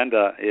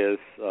agenda is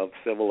of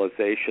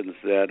civilizations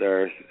that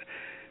are,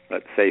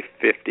 let's say,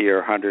 50 or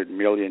 100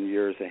 million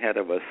years ahead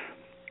of us.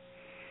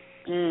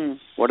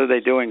 What are they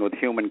doing with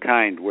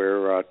humankind?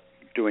 We're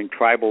doing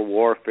tribal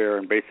warfare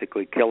and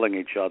basically killing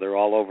each other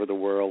all over the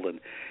world and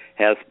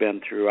has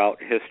been throughout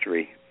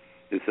history.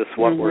 Is this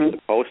what we're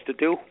supposed to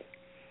do?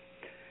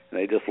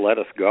 They just let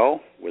us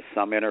go with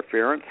some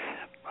interference?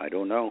 I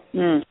don't know.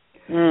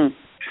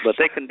 But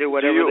they can do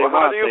whatever they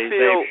want.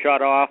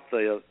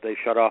 They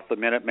shut off the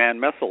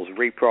Minuteman missiles,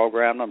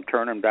 reprogram them,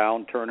 turn them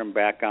down, turn them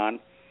back on.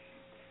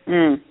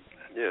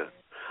 Yeah.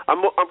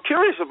 I'm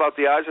curious about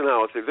the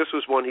Eisenhower thing. This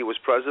was when he was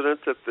president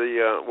at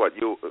the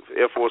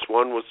Air Force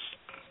One was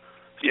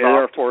stopped? Yeah,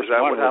 Air Force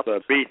One was a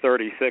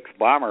B-36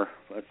 bomber.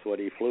 That's what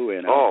he flew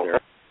in out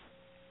there.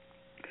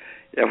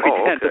 Yeah, we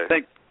tend to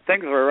think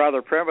things were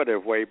rather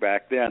primitive way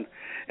back then.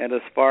 And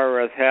as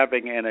far as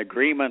having an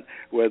agreement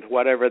with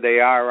whatever they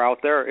are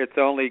out there, it's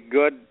only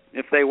good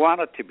if they want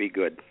it to be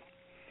good.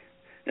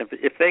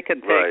 If they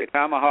can take a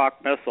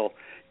Tomahawk missile,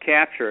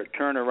 capture it,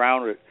 turn it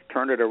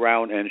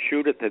around, and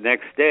shoot it the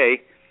next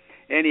day,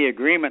 any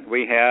agreement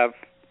we have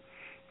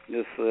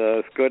is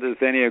as good as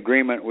any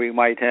agreement we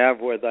might have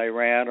with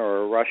Iran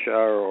or Russia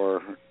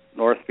or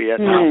North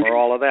Vietnam or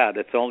all of that.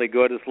 It's only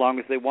good as long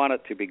as they want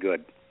it to be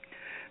good.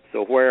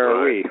 So where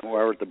are we?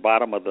 We're at the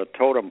bottom of the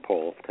totem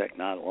pole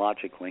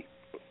technologically.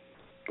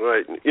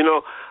 Right.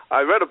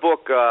 I read a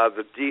book,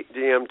 the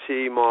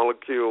DMT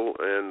molecule,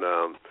 and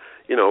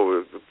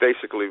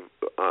basically,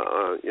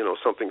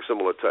 something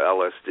similar to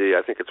LSD.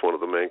 I think it's one of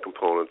the main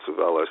components of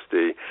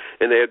LSD.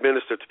 And they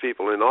administered to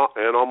people in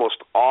almost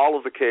all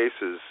of the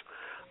cases.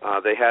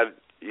 They had,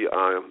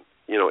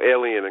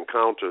 alien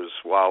encounters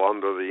while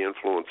under the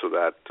influence of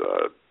that.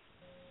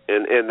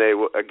 And they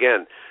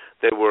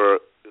were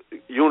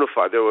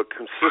unified. They were a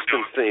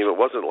consistent theme. It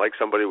wasn't like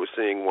somebody was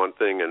seeing one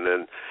thing and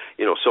then,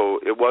 so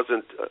it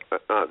wasn't,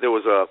 there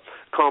was a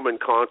common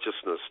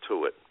consciousness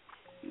to it.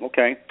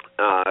 Okay.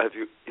 Have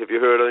you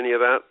heard any of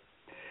that?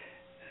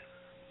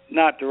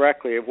 Not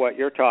directly of what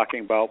you're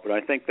talking about, but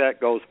I think that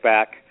goes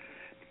back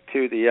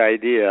to the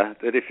idea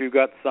that if you've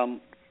got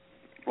some,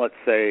 let's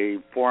say,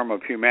 form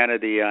of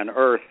humanity on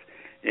Earth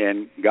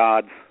and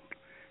God's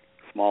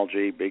small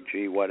g, big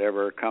G,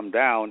 whatever, come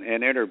down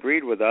and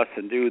interbreed with us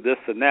and do this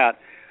and that,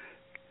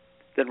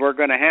 then we're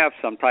going to have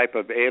some type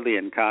of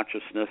alien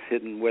consciousness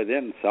hidden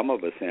within some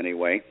of us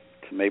anyway.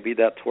 So maybe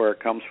that's where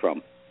it comes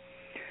from.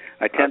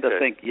 I tend to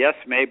think, yes,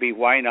 maybe,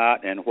 why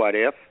not, and what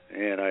if?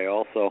 And I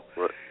also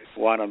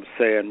what I'm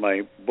saying,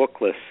 my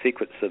book list,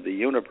 Secrets of the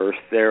Universe,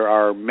 there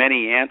are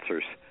many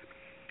answers.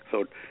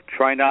 So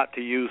try not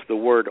to use the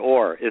word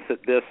or. Is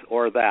it this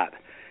or that?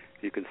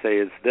 You can say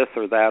it's this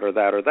or that or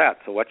that or that.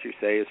 So what you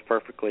say is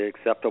perfectly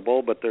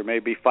acceptable, but there may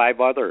be 5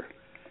 other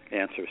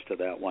answers to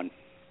that one.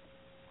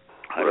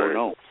 I don't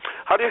know.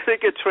 How do you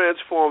think it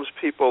transforms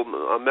people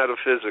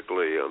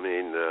metaphysically? I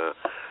mean,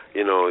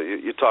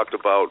 you talked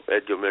about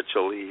Edgar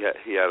Mitchell. He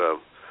had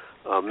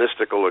a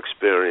mystical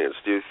experience.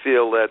 Do you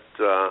feel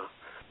that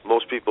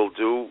most people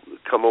do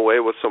come away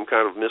with some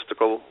kind of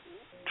mystical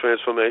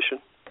transformation?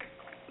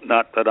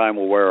 Not that I'm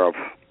aware of.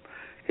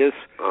 His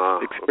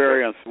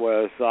experience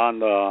was on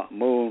the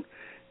moon,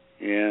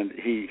 and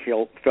he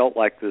felt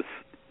like this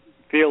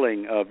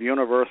feeling of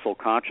universal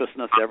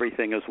consciousness.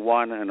 Everything is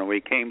one. And when we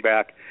came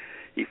back,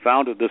 he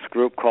founded this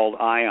group called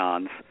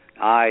IONS,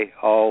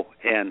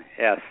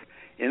 IONS,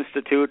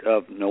 Institute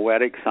of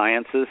Noetic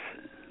Sciences.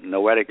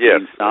 Noetic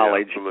means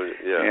knowledge,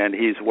 and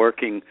he's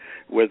working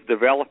with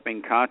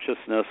developing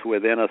consciousness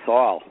within us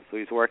all. So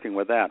he's working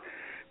with that.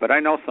 But I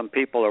know some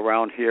people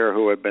around here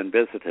who have been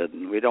visited,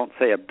 and we don't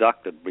say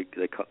abducted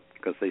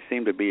because they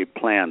seem to be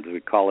planned. We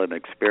call it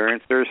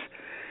experiencers.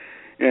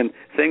 And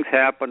things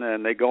happen,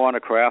 and they go on a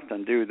craft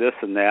and do this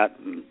and that.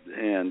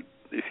 And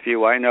these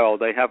few I know,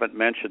 they haven't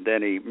mentioned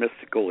any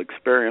mystical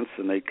experience,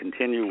 and they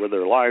continue with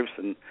their lives.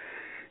 And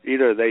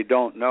either they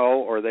don't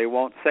know or they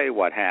won't say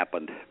what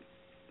happened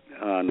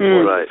on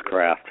board this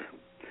craft.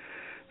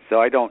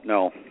 So I don't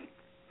know.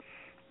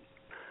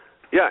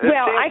 Yeah, it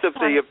seems that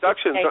the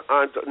abductions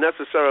aren't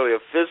necessarily a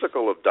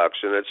physical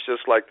abduction. It's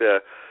just like they're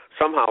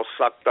somehow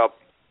sucked up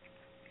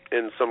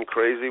in some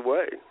crazy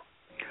way.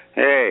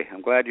 Hey,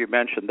 I'm glad you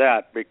mentioned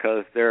that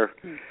because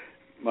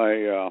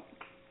my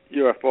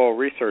UFO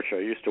researcher I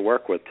used to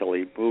work with till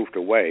he moved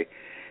away.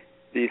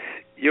 These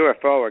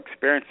UFO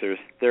experiencers,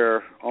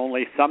 they're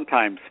only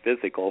sometimes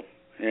physical,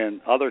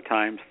 and other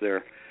times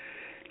they're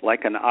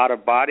like an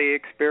out-of-body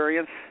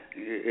experience.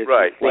 It's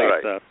like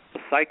the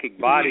psychic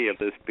body of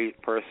this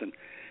person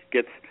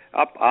gets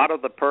up out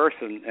of the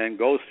person and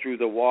goes through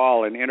the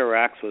wall and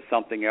interacts with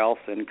something else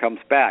and comes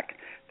back.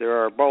 There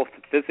are both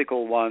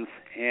physical ones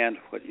and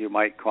what you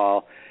might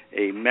call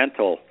a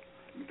mental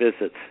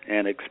visits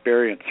and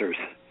experiencers.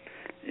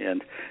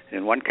 And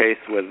in one case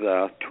with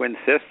twin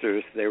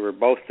sisters, they were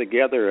both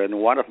together and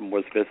one of them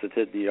was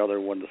visited, the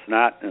other one was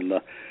not. And the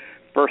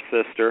first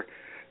sister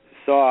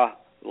saw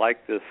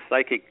like this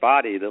psychic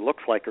body that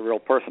looks like a real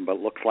person but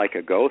looks like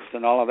a ghost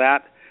and all of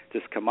that,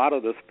 just come out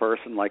of this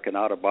person like an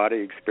out-of-body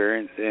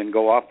experience and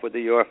go off with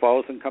the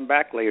UFOs and come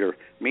back later.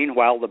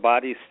 Meanwhile, the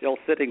body's still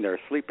sitting there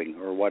sleeping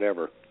or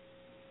whatever.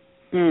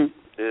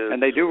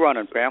 And they do run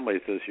in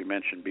families, as you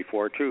mentioned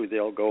before, too.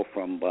 They'll go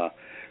from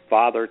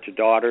father to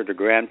daughter to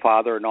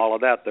grandfather and all of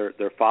that.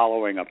 They're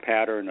following a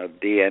pattern of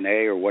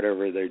DNA or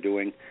whatever they're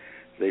doing.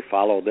 They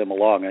follow them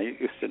along. I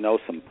used to know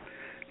some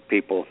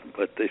people,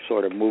 but they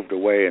sort of moved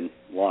away and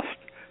lost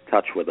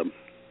touch with them.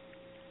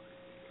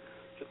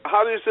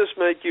 How does this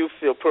make you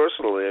feel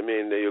personally? I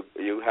mean,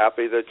 are you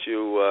happy that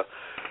you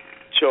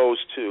chose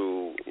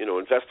to,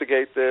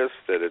 investigate this,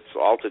 that it's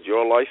altered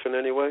your life in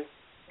any way?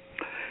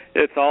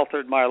 It's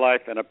altered my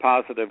life in a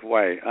positive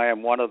way. I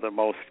am one of the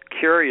most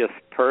curious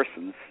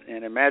persons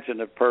and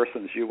imaginative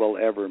persons you will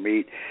ever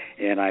meet,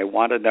 and I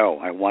want to know.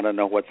 I want to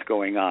know what's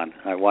going on.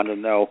 I want to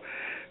know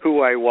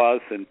who I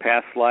was in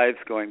past lives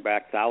going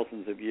back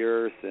thousands of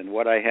years and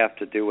what I have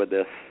to do with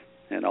this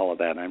and all of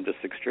that. I'm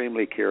just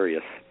extremely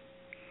curious.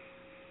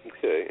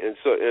 Okay,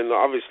 and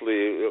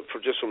obviously,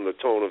 just from the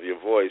tone of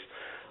your voice,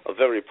 a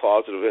very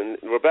positive. And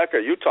Rebecca,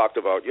 you talked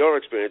about your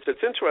experience.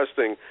 It's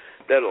interesting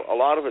that a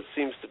lot of it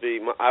seems to be.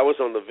 I was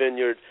on the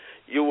Vineyard.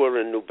 You were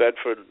in New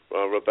Bedford,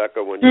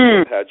 Rebecca, when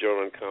you had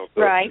your encounter.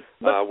 Right.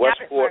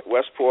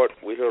 Westport.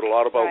 We heard a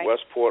lot about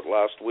Westport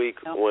last week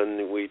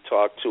when we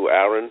talked to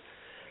Aaron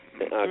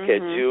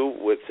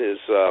Kedju with his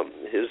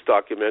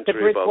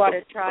documentary about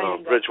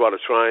the Bridgewater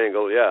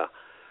Triangle. Yeah.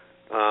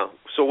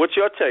 So what's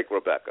your take,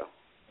 Rebecca?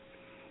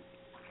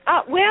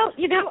 Well,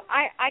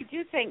 I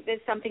do think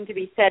there's something to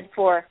be said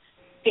for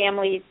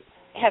families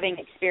having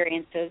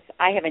experiences.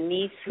 I have a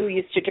niece who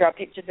used to draw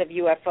pictures of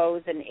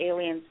UFOs and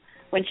aliens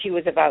when she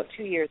was about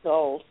 2 years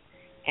old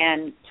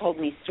and told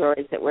me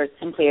stories that were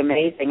simply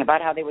amazing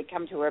about how they would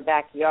come to her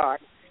backyard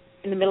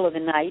in the middle of the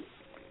night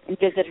and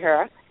visit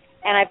her.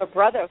 And I have a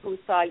brother who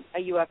saw a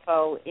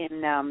UFO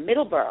in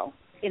Middleborough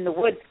in the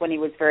woods when he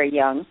was very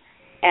young.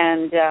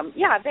 And,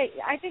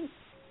 I think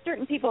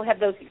certain people have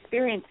those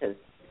experiences.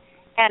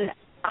 And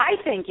I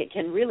think it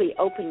can really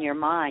open your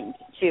mind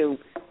to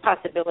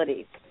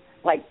possibilities.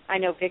 Like, I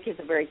know Vic is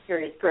a very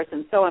curious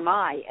person, so am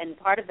I, and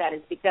part of that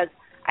is because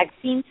I've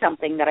seen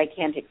something that I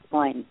can't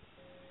explain,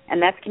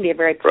 and that can be a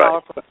very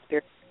powerful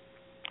experience.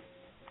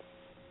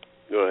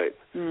 Right.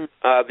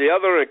 The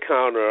other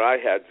encounter I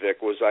had,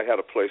 Vic, was I had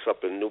a place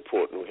up in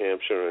Newport, New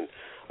Hampshire, and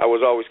I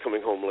was always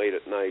coming home late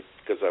at night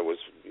because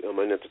I'm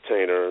an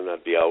entertainer, and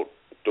I'd be out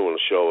doing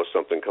a show or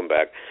something, come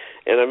back.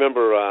 And I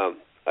remember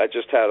I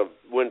just had a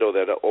window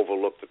that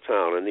overlooked the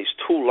town, and these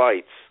two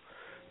lights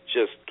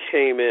just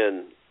came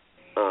in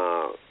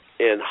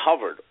and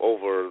hovered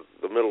over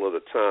the middle of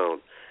the town.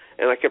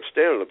 And I kept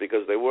staring at them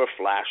because they were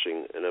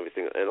flashing and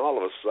everything. And all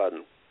of a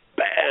sudden,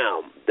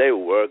 bam, they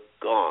were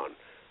gone.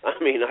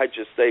 I mean,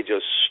 they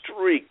just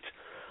streaked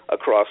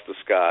across the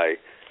sky.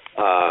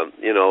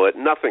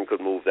 Nothing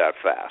could move that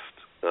fast.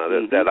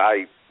 That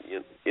I,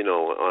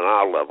 on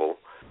our level.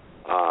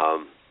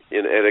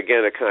 And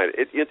again,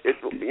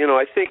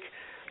 I think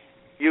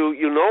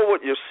you know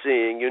what you're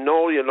seeing. You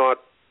know you're not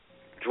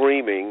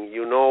dreaming.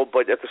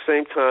 But at the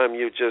same time,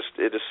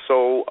 it is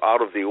so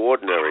out of the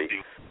ordinary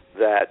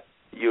that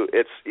you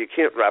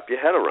can't wrap your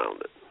head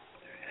around it.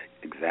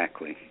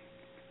 Exactly.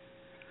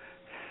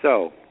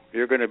 So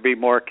you're going to be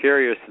more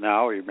curious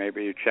now.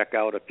 Maybe you check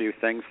out a few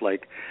things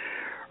like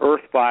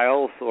Earth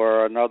Files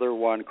or another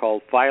one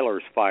called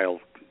Filer's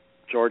Files.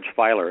 George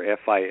Filer,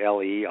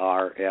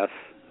 F-I-L-E-R-S.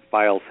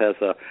 Files has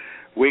a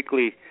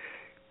weekly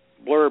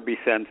blurb he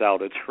sends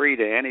out. It's free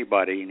to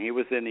anybody, and he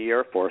was in the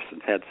Air Force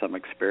and had some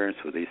experience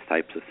with these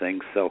types of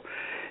things. So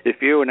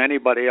if you and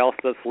anybody else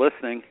that's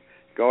listening,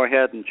 go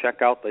ahead and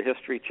check out the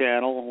History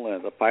Channel,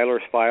 the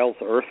Filer's Files,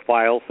 Earth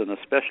Files, and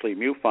especially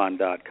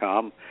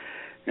MUFON.com,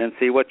 and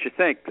see what you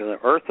think.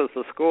 Earth is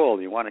a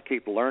school. You want to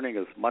keep learning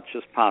as much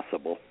as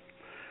possible.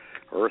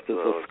 Earth is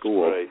a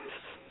school. Great.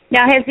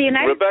 Now, has the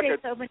United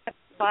States opened up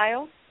the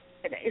files?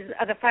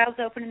 Are the files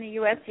open in the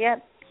U.S.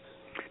 yet?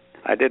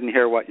 I didn't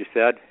hear what you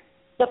said.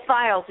 The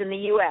files in the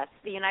U.S.,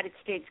 the United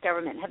States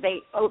government, have they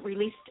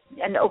released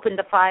and opened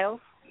the files?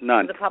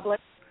 None. To the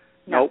public?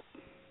 No. Nope.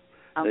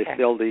 Okay. They're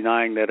still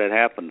denying that it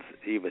happens,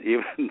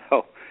 even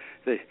though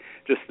they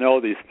just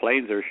know these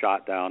planes are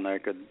shot down. I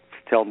could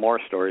tell more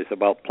stories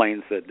about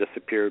planes that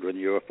disappeared when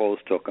UFOs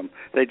took them.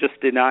 They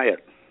just deny it.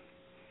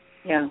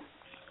 Yeah.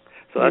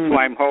 So that's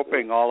why I'm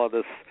hoping all of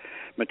this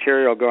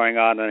material going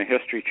on the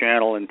History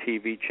Channel and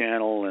TV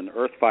Channel and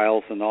Earth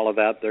Files and all of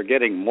that, they're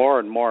getting more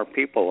and more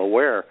people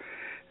aware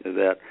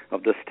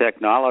of this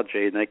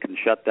technology, and they can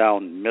shut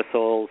down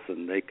missiles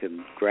and they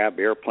can grab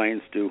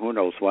airplanes, do who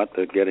knows what.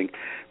 They're getting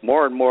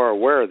more and more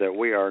aware that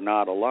we are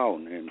not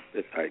alone, and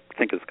I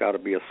think it's got to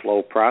be a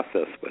slow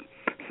process, but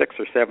 6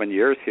 or 7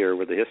 years here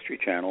with the History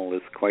Channel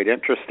is quite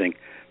interesting,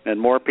 and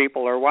more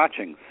people are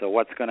watching. So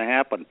what's going to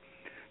happen?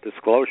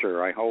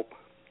 Disclosure, I hope.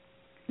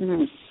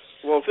 Mm-hmm.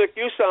 Well, Vic,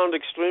 you sound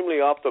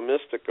extremely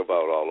optimistic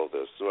about all of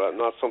this.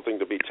 Not something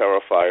to be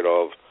terrified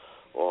of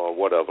or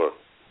whatever.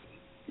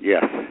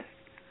 Yes.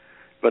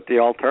 But the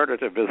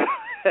alternative is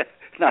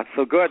not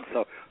so good,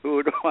 so who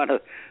would want to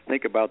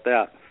think about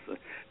that? So,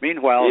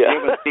 meanwhile,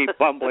 humans keep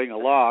bumbling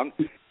along,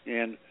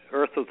 and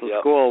Earth is a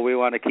school. We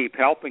want to keep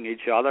helping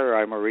each other.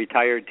 I'm a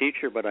retired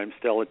teacher, but I'm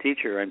still a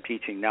teacher. I'm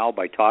teaching now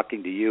by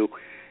talking to you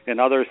and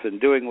others and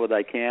doing what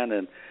I can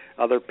and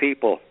other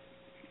people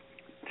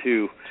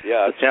to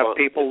just have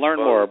people learn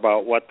more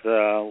about what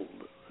the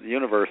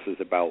universe is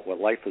about, what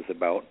life is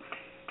about.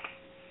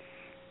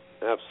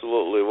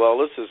 Absolutely. Well,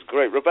 this is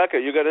great. Rebecca,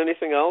 you got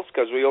anything else?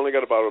 Because we only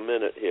got about a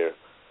minute here.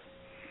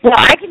 Well,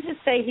 I can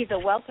just say he's a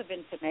wealth of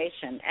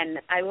information, and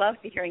I love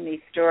hearing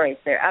these stories.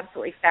 They're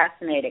absolutely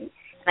fascinating.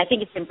 And I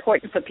think it's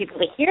important for people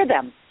to hear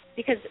them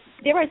because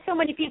there are so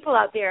many people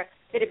out there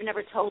that have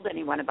never told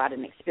anyone about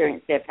an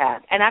experience they've had,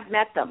 and I've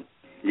met them.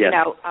 Yes.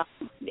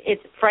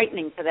 It's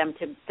frightening for them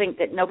to think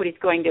that nobody's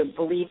going to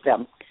believe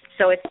them.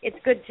 So it's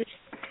good to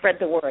spread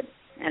the word.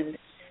 And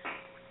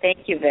thank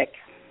you, Vic.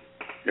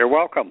 You're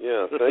welcome.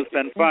 Yeah, this has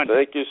been fun.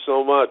 Thank you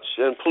so much.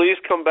 And please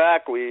come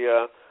back. We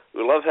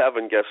love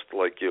having guests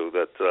like you.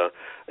 That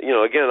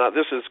again,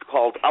 this is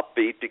called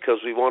Upbeat because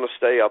we want to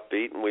stay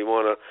upbeat and we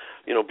want to,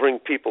 bring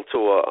people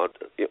to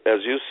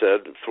as you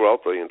said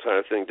throughout the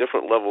entire thing,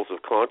 different levels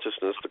of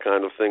consciousness, the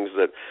kind of things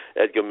that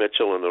Edgar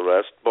Mitchell and the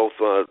rest, both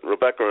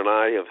Rebecca and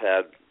I have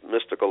had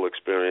mystical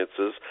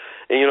experiences.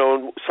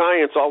 And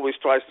science always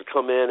tries to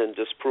come in and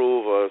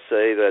disprove or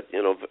say that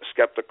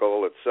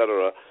skeptical,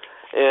 etc.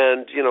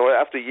 And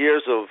after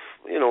years of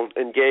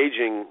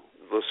engaging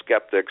the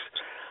skeptics,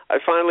 I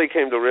finally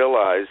came to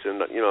realize,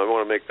 and I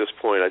want to make this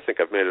point. I think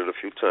I've made it a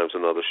few times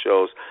in other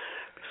shows.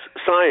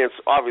 Science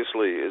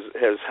obviously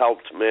has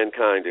helped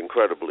mankind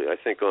incredibly. I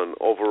think on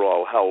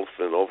overall health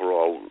and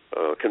overall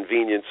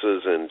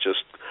conveniences and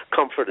just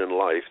comfort in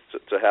life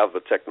to have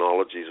the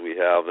technologies we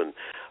have and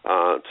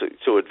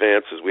to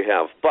advance as we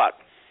have. But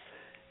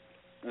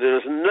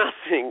there's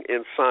nothing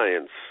in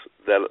science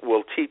that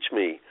will teach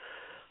me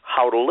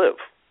how to live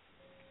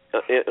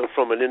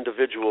from an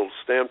individual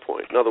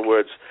standpoint. In other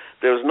words,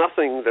 there's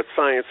nothing that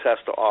science has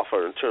to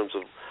offer in terms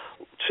of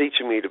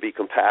teaching me to be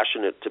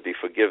compassionate, to be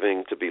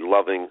forgiving, to be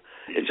loving.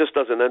 It just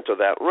doesn't enter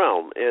that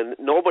realm. And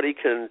nobody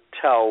can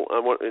tell,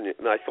 and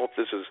I hope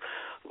this is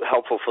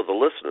helpful for the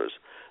listeners,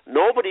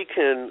 nobody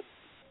can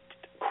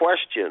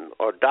question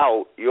or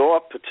doubt your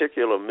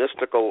particular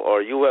mystical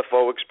or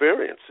UFO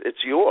experience.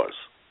 It's yours.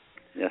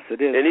 Yes,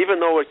 it is. And even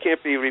though it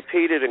can't be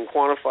repeated and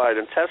quantified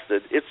and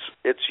tested,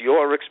 it's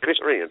your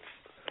experience.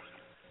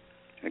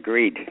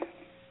 Agreed.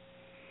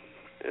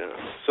 Yeah.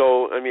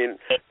 So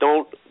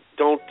don't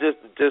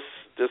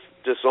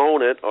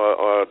disown it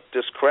or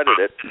discredit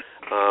it.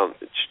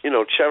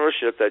 cherish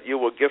it that you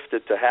were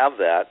gifted to have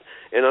that,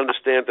 and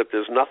understand that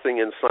there's nothing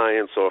in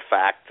science or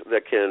fact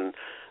that can,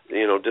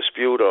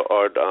 dispute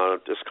or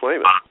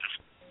disclaim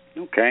it.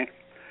 Okay.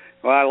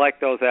 Well, I like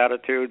those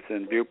attitudes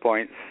and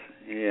viewpoints,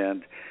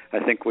 and I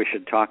think we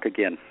should talk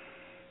again.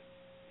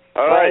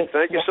 All right.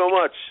 Thank you so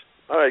much.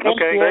 All right.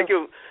 Thank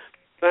you.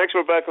 Thanks,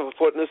 Rebecca, for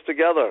putting this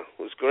together.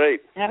 It was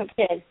great.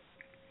 Okay.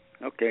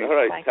 Okay. All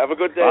right. Bye. Have a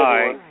good day,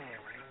 Bye. everyone.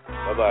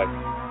 Bye-bye.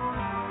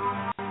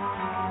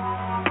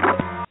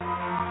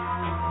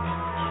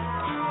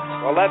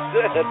 Well, that's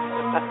it.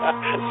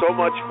 So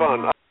much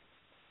fun.